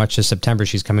forward so much to September.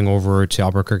 She's coming over to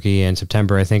Albuquerque in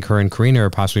September. I think her and Karina are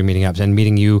possibly meeting up and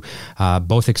meeting you,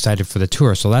 both excited for the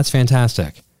tour. So that's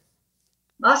fantastic.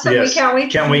 Awesome. Yes. We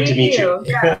can't wait to meet you.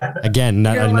 Yeah. Again,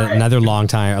 another long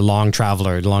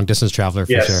distance traveler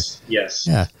for sure. Yes.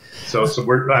 Yeah. So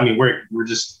we're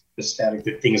just ecstatic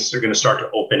that things are going to start to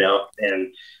open up,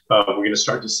 and we're going to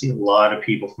start to see a lot of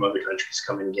people from other countries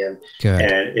coming again. Good.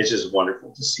 And it's just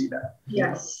wonderful to see that.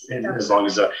 Yes. And as long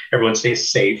as everyone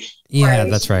stays safe. Yeah,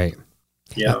 that's right.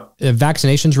 Yeah.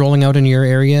 Vaccinations rolling out in your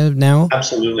area now?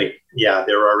 Absolutely. Yeah,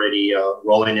 they're already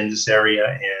rolling in this area,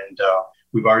 and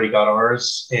we've already got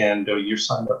ours, and you're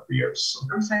signed up for yours. So.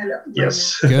 I'm signed up.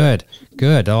 Yes. Good.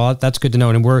 Oh, that's good to know.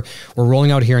 And we're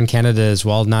rolling out here in Canada as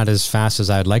well, not as fast as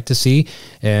I'd like to see.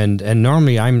 And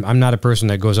normally I'm not a person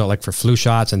that goes out like for flu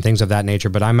shots and things of that nature,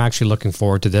 but I'm actually looking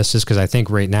forward to this just because I think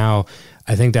right now,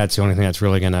 I think that's the only thing that's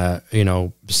really going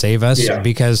to, save us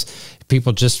because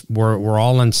people just, we're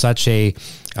all in such a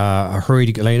hurry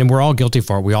to get, and we're all guilty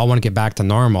for it. We all want to get back to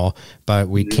normal, but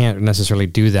we can't necessarily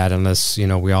do that unless,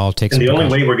 we all take some. And the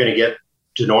only way we're going to get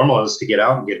to normal is to get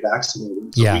out and get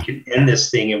vaccinated. So we can end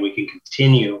this thing and we can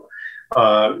continue,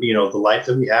 the life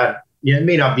that we had. Yeah, it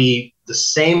may not be the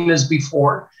same as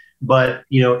before, but,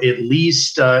 at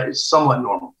least it's somewhat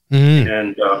normal. Mm-hmm.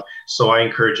 And so I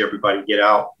encourage everybody to get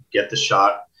out, get the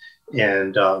shot,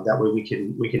 and that way we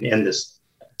can end this.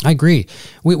 I agree.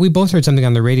 We both heard something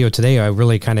on the radio today. I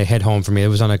really kind of hit home for me. It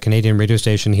was on a Canadian radio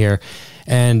station here,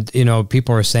 and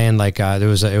people were saying like it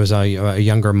was a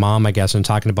younger mom, I guess, and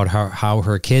talking about how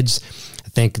her kids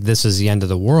think this is the end of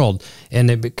the world,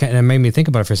 and it kind of made me think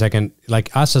about it for a second.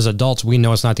 Like us as adults, we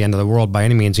know it's not the end of the world by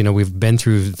any means. We've been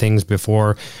through things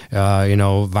before,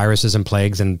 viruses and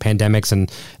plagues and pandemics and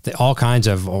all kinds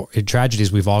of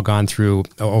tragedies we've all gone through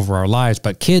over our lives.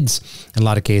 But kids, in a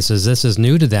lot of cases, this is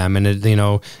new to them, and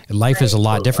life is a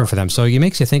lot different for them. So it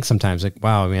makes you think sometimes, like,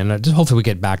 wow, man, just hopefully we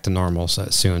get back to normal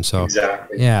soon. So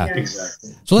exactly,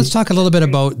 exactly. So let's talk a little bit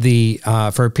about the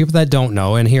for people that don't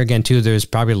know, and here again too, there's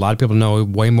probably a lot of people know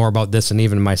way more about this than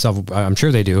even myself. I'm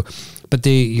sure they do. But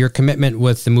your commitment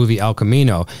with the movie El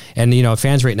Camino, and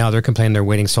fans right now, they're complaining they're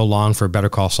waiting so long for Better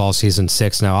Call Saul season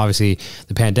 6. Now, obviously,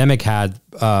 the pandemic had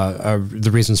the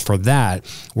reasons for that.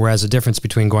 Whereas the difference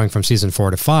between going from season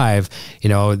 4 to 5,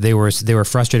 they were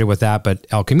frustrated with that, but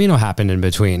El Camino happened in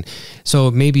between. So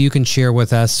maybe you can share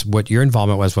with us what your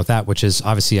involvement was with that, which is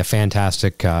obviously a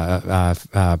fantastic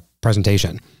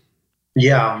presentation.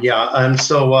 Yeah.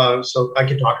 So I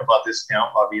can talk about this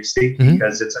now, obviously,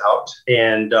 because it's out.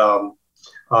 And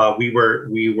we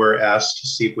were asked to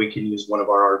see if we can use one of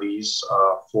our RVs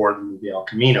for the movie El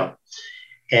Camino.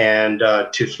 And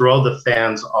to throw the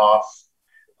fans off,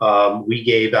 we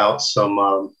gave out some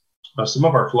of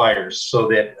our flyers so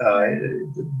that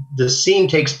the scene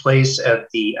takes place at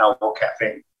the Alvo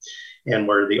Cafe, and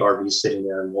where the RV is sitting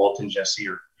there, and Walt and Jesse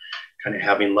are kind of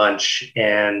having lunch.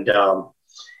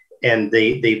 And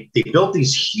they built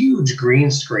these huge green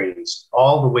screens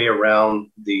all the way around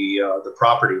the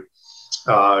property,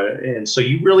 and so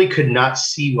you really could not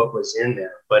see what was in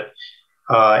there. But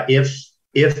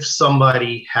if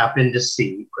somebody happened to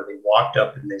see, or they walked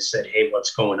up and they said, "Hey,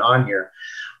 what's going on here?"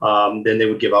 Then they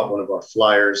would give out one of our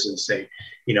flyers and say,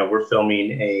 "We're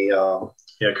filming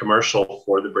a commercial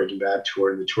for the Breaking Bad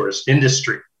tour in the tourist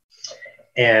industry."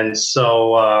 And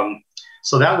so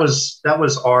that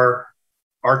was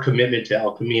our commitment to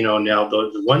El Camino. Now,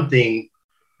 the one thing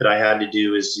that I had to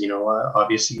do is,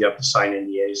 obviously you have to sign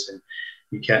NDAs and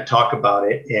you can't talk about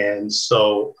it. And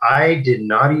so I did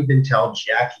not even tell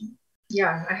Jackie.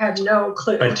 Yeah, I had no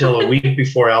clue. Until a week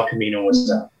before El Camino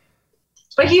was out.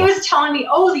 But he was telling me,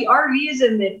 the RV is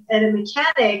in a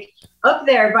mechanic up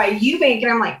there by Eubank.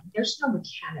 And I'm like, there's no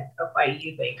mechanic up by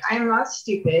Eubank. I am not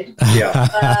stupid. Yeah.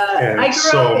 I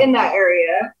grew up in that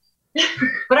area.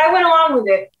 But I went along with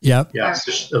it. Yep. Yeah.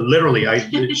 So literally,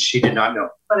 she did not know.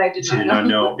 But I did she did not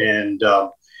know.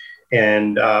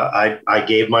 And I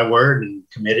gave my word and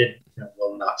committed.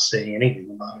 Will not say anything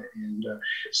about it. And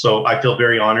so I feel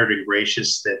very honored and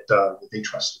gracious that they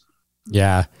trusted me.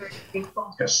 Yeah.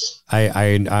 Yes.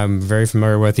 I'm very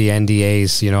familiar with the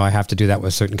NDAs. I have to do that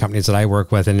with certain companies that I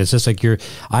work with. And it's just like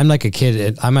I'm like a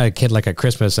kid. I'm a kid like at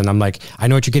Christmas, and I'm like, I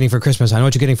know what you're getting for Christmas. I know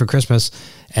what you're getting for Christmas.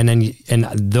 And then, and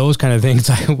those kind of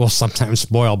things I will sometimes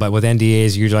spoil, but with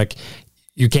NDAs, you're like,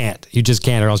 you just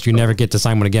can't, or else you never get to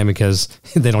sign one again because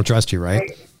they don't trust you.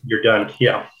 Right. You're done.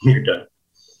 Yeah. You're done.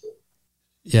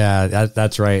 Yeah,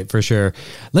 that's right, for sure.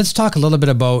 Let's talk a little bit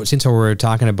about, since we're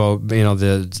talking about,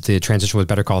 the transition with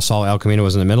Better Call Saul. El Camino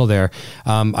was in the middle there.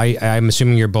 I'm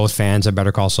assuming you're both fans of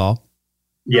Better Call Saul?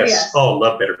 Yes. Oh,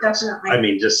 love Better Call Saul. I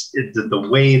mean, just the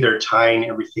way they're tying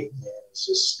everything in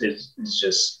is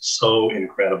just so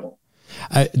incredible.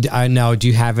 Now, do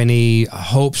you have any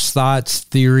hopes, thoughts,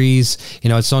 theories?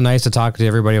 It's so nice to talk to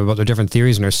everybody about the different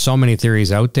theories, and there's so many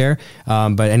theories out there.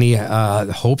 But any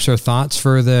hopes or thoughts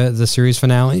for the series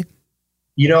finale?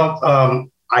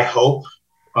 I hope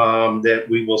that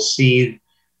we will see,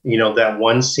 that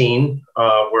one scene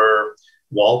where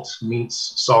Walt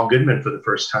meets Saul Goodman for the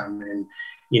first time. And,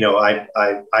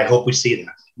 I hope we see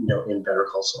that, in Better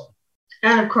Call Saul.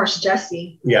 And of course,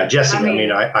 Jesse. Yeah, Jesse.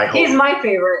 I hope. He's my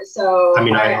favorite. So I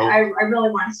really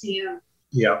want to see him.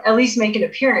 Yeah. At least make an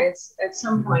appearance at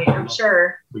some point. I'm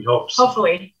sure. We hope so.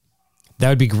 Hopefully. That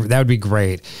would be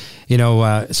great.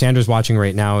 Sandra's watching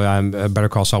right now. Better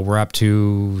Call Saul. We're up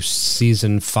to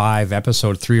season 5,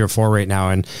 episode 3 or 4 right now,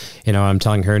 and I'm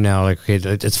telling her now, like, okay,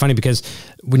 it's funny because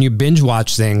when you binge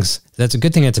watch things, that's a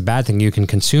good thing. It's a bad thing. You can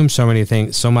consume so many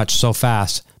things so much so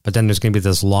fast, but then there's going to be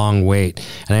this long wait,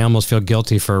 and I almost feel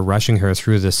guilty for rushing her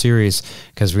through the series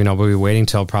because we'll be waiting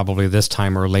till probably this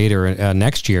time or later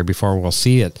next year before we'll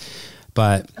see it.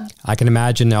 But I can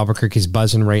imagine Albuquerque's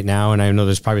buzzing right now, and I know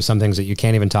there's probably some things that you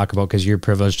can't even talk about because you're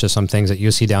privileged to some things that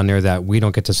you see down there that we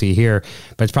don't get to see here.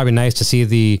 But it's probably nice to see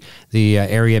the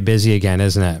area busy again,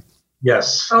 isn't it?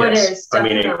 Yes. Oh, yes. It is.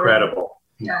 Definitely. Incredible.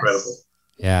 Yes. Incredible.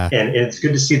 Yeah. And it's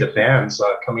good to see the fans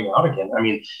coming out again. I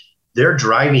mean, they're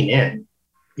driving in,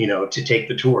 to take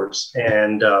the tours.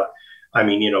 And,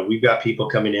 we've got people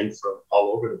coming in from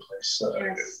all over the place,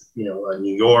 Yes.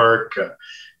 New York,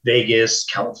 Vegas,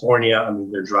 California. I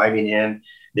mean, they're driving in.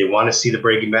 They want to see the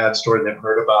Breaking Bad story. They've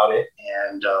heard about it,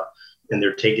 and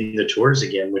they're taking the tours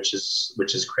again, which is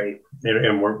great.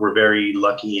 And we're very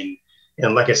lucky,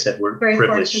 and like I said, we're very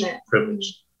privileged. Fortunate.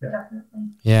 Privileged. Yeah. Definitely.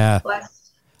 Yeah. Blessed.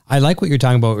 I like what you're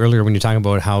talking about earlier when you're talking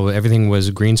about how everything was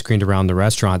green screened around the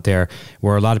restaurant there,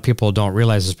 where a lot of people don't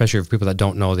realize, especially for people that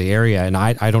don't know the area. And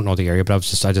I don't know the area, but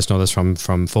I just know this from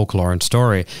folklore and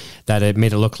story, that it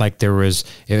made it look like there was,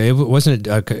 it wasn't,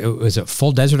 was it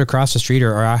full desert across the street,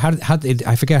 or how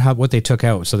I forget what they took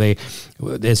out. So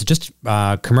it's just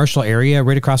a commercial area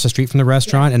right across the street from the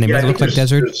restaurant, and they made it look like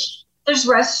desert. There's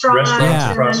restaurants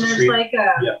across and the then street.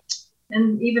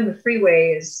 and even the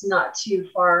freeway is not too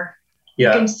far.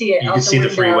 Yeah, you can see it. You can see the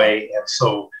freeway, and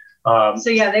so. So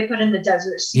they put in the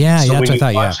desert. Yeah, so that's when what I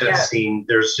you watch thought. that scene,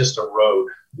 there's just a road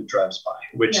that drives by,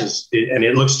 which is, and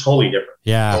it looks totally different.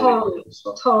 Yeah,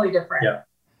 totally different. Yeah,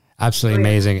 absolutely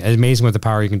amazing. Amazing with the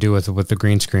power you can do with the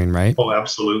green screen, right? Oh,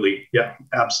 absolutely. Yeah,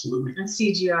 absolutely. And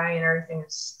CGI and everything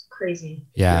is crazy.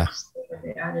 Yeah,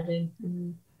 they added in.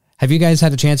 Mm-hmm. Have you guys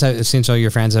had a chance, since all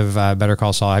your fans of Better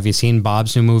Call Saul, have you seen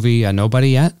Bob's new movie, Nobody,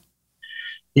 yet?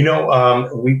 We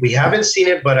haven't seen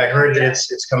it, but I heard that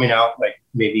it's coming out like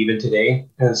maybe even today.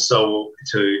 And so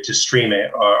to stream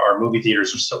it, our movie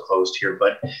theaters are still closed here,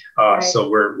 but so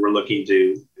we're looking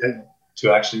to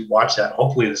actually watch that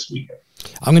hopefully this weekend.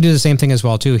 I'm going to do the same thing as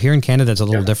well too. Here in Canada, it's a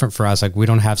little different for us. Like we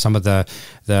don't have some of the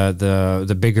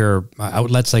bigger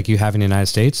outlets like you have in the United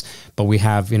States, but we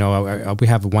have we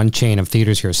have one chain of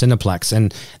theaters here, Cineplex,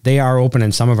 and they are open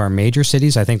in some of our major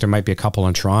cities. I think there might be a couple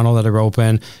in Toronto that are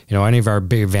open. Any of our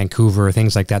big Vancouver,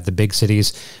 things like that, the big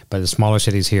cities. But the smaller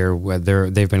cities here,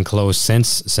 they've been closed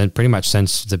since pretty much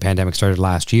since the pandemic started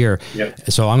last year. Yep.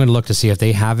 So I'm going to look to see if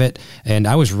they have it. And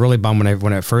I was really bummed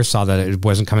when I first saw that it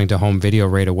wasn't coming to home video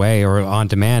right away or on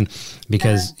demand,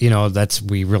 because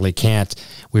we really can't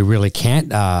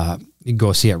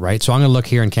go see it, right? So I'm gonna look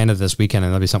here in Canada this weekend,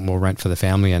 and that'll be something we'll rent for the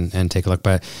family and take a look.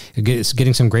 But it's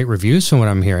getting some great reviews from what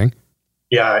I'm hearing.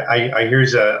 Yeah, I hear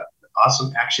he's a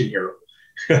awesome action hero.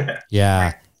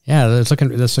 yeah, that's looking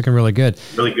really good.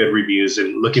 Really good reviews,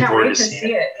 and looking forward to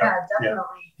seeing it. Yeah,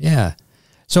 definitely. Yeah.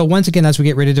 So once again, as we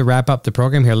get ready to wrap up the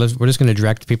program here, we're just going to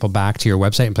direct people back to your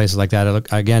website and places like that.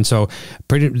 Again, so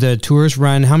the tours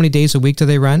run, how many days a week do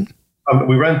they run?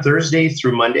 We run Thursday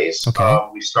through Mondays. Okay.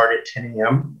 We start at 10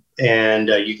 a.m. and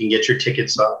you can get your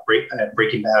tickets at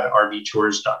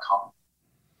BreakingBadRVTours.com.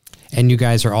 And you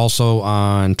guys are also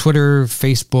on Twitter,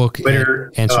 Facebook,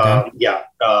 Twitter, Instagram?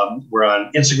 We're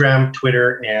on Instagram,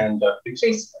 Twitter, and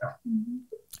Facebook.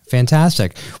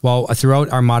 Fantastic. Well, throughout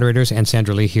our moderators and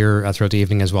Sandra Lee here throughout the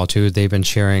evening as well too, they've been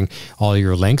sharing all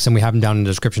your links, and we have them down in the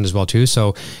description as well too.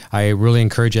 So I really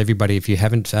encourage everybody, if you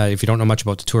don't know much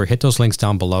about the tour, hit those links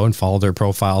down below and follow their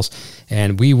profiles.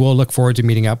 And we will look forward to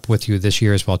meeting up with you this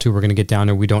year as well too. We're going to get down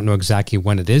there. We don't know exactly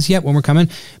when it is yet when we're coming,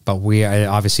 but we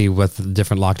obviously with the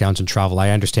different lockdowns and travel, I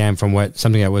understand from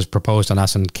something that was proposed on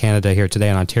us in Canada here today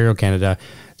in Ontario, Canada.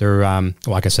 They're,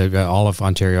 like I said, all of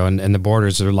Ontario and the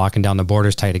borders, they're locking down the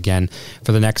borders tight again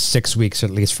for the next 6 weeks, at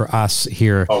least for us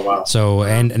here. Oh, wow. So,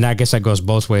 and I guess that goes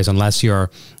both ways, unless you're,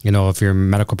 if you're a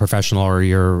medical professional or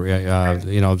you're,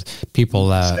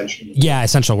 people,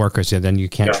 essential workers, then you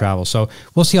can't travel. So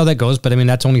we'll see how that goes. But I mean,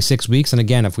 that's only 6 weeks. And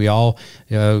again, if we all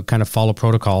kind of follow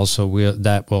protocols,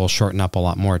 that will shorten up a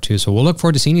lot more too. So we'll look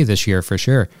forward to seeing you this year for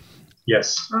sure.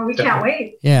 Yes. Oh, we can't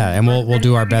wait. Yeah, and we'll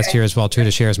do our best here as well too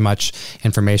to share as much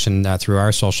information through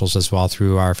our socials as well,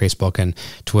 through our Facebook and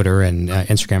Twitter and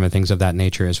Instagram and things of that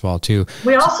nature as well too.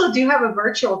 We also do have a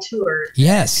virtual tour.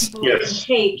 Yes. People can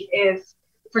take if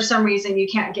for some reason you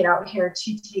can't get out here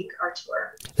to take our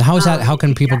tour. How is that? How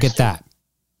can people get that?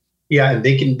 Yeah, and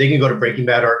they can go to Breaking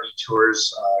Bad RV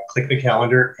Tours, click the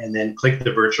calendar, and then click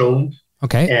the virtual link.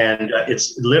 Okay. And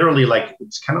it's literally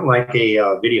it's kind of like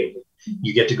a video.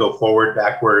 You get to go forward,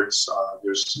 backwards.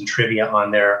 There's some trivia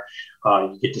on there.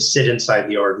 You get to sit inside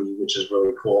the RV, which is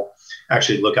really cool.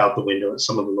 Actually look out the window at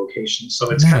some of the locations. So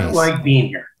it's kind of like being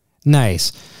here.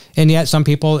 Nice. And yet some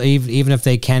people, even if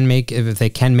they can make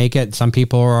it, some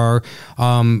people are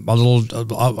a little,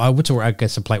 what's the word? I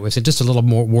guess a polite way to say, just a little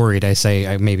more worried, I say,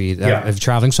 of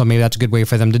traveling. So maybe that's a good way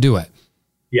for them to do it.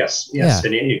 Yes. Yeah.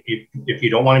 And if you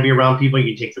don't want to be around people,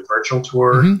 you can take the virtual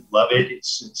tour. Love it.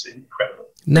 It's incredible.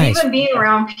 Nice. Even being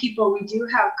around people, we do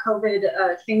have COVID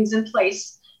things in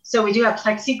place. So we do have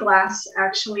plexiglass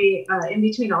actually in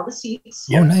between all the seats.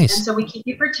 Oh, nice. And so we keep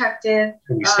you protected.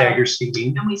 And we stagger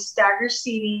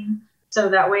seating. So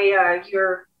that way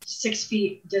you're 6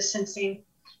 feet distancing.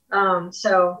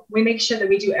 So we make sure that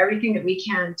we do everything that we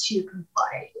can to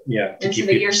comply. Yeah. And so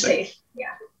that you're safe.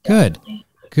 Yeah. Good.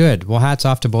 Good. Well, hats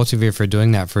off to both of you for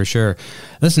doing that for sure.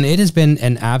 Listen, it has been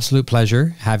an absolute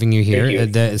pleasure having you here. Thank you.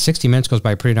 The 60 minutes goes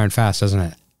by pretty darn fast, doesn't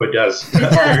it? It does. It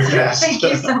does. Thank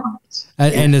you so much.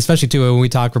 And especially too, when we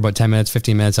talk for about 10 minutes,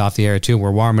 15 minutes off the air too,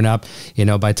 we're warming up,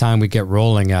 by the time we get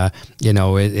rolling,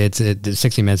 it's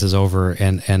 60 minutes is over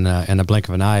in a blink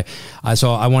of an eye.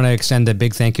 So I want to extend a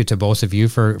big thank you to both of you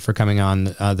for coming on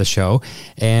the show.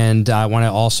 And I want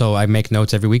to also, I make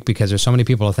notes every week because there's so many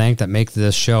people to thank that make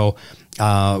this show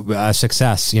a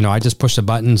success. I just push the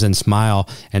buttons and smile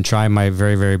and try my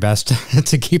very, very best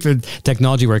to keep the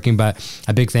technology working. But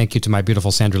a big thank you to my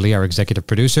beautiful Sandra Lee, our executive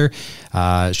producer.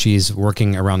 She's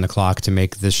working around the clock to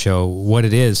make this show what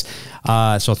it is.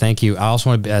 So thank you. I also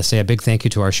want to say a big thank you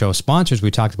to our show sponsors.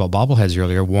 We talked about bobbleheads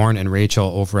earlier, Warren and Rachel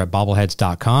over at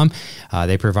bobbleheads.com.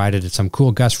 They provided some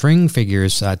cool Gus Fring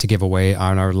figures to give away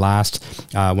on our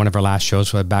one of our last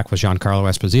shows back with Giancarlo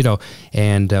Esposito.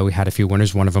 And we had a few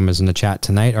winners. One of them is in the chat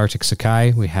tonight, Arctic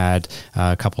Sakai. We had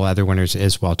a couple other winners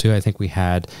as well too. I think we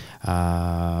had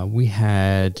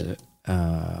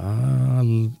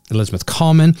Elizabeth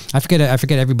Coleman. I forget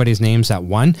everybody's names that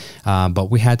won,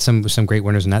 but we had some great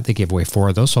winners in that. They gave away 4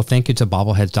 of those. So thank you to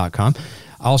bobbleheads.com.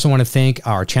 I also want to thank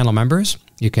our channel members.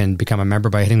 You can become a member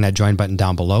by hitting that join button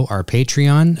down below. Our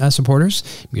Patreon supporters,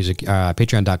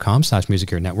 patreon.com/Music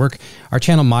Gear Network. Our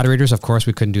channel moderators, of course,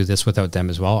 we couldn't do this without them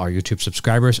as well. Our YouTube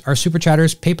subscribers, our super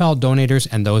chatters, PayPal donators,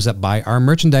 and those that buy our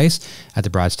merchandise at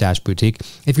the Broad Stash Boutique.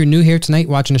 If you're new here tonight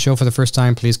watching the show for the first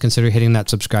time, please consider hitting that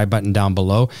subscribe button down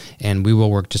below, and we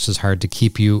will work just as hard to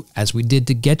keep you as we did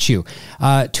to get you.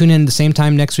 Tune in the same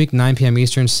time next week, 9 p.m.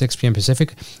 Eastern, 6 p.m.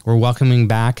 Pacific. We're welcoming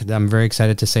back, I'm very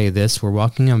excited to say this, we're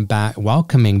welcoming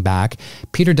back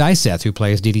Peter Dyseth, who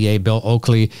plays DDA Bill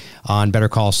Oakley on Better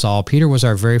Call Saul. Peter was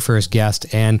our very first guest,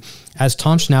 and as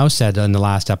Tom Schnauz said in the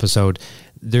last episode,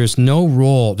 there's no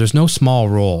small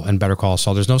role in Better Call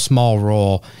Saul. There's no small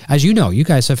role. As you know, you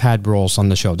guys have had roles on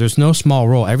the show. There's no small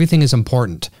role. Everything is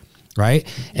important. Right.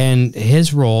 And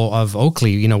his role of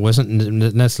Oakley, wasn't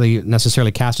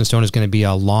necessarily cast in stone as going to be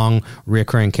a long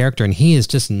reoccurring character. And he has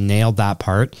just nailed that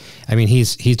part. I mean,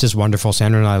 he's just wonderful.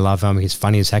 Sandra and I love him. He's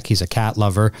funny as heck. He's a cat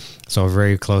lover. So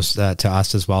very close to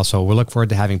us as well. So we'll look forward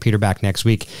to having Peter back next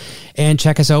week. And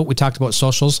check us out. We talked about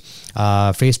socials,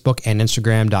 Facebook and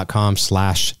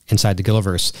Instagram.com/Inside the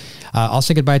Gilliverse. I'll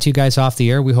say goodbye to you guys off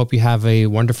the air. We hope you have a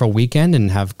wonderful weekend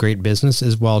and have great business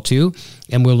as well, too.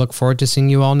 And we'll look forward to seeing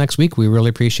you all next week. We really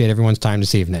appreciate everyone's time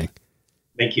this evening.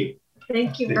 Thank you.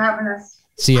 Thank you for having us.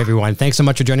 See everyone. Thanks so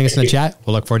much for joining us in the chat.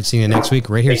 We'll look forward to seeing you next week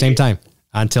right here, same time.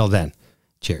 Until then,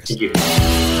 cheers. Thank you.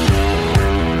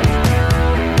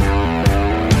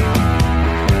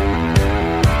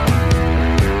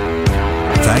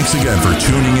 Thanks again for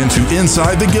tuning into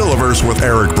Inside the Gilliverse with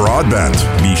Eric Broadbent.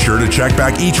 Be sure to check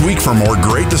back each week for more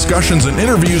great discussions and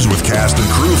interviews with cast and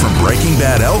crew from Breaking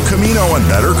Bad, El Camino, and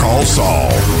Better Call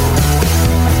Saul.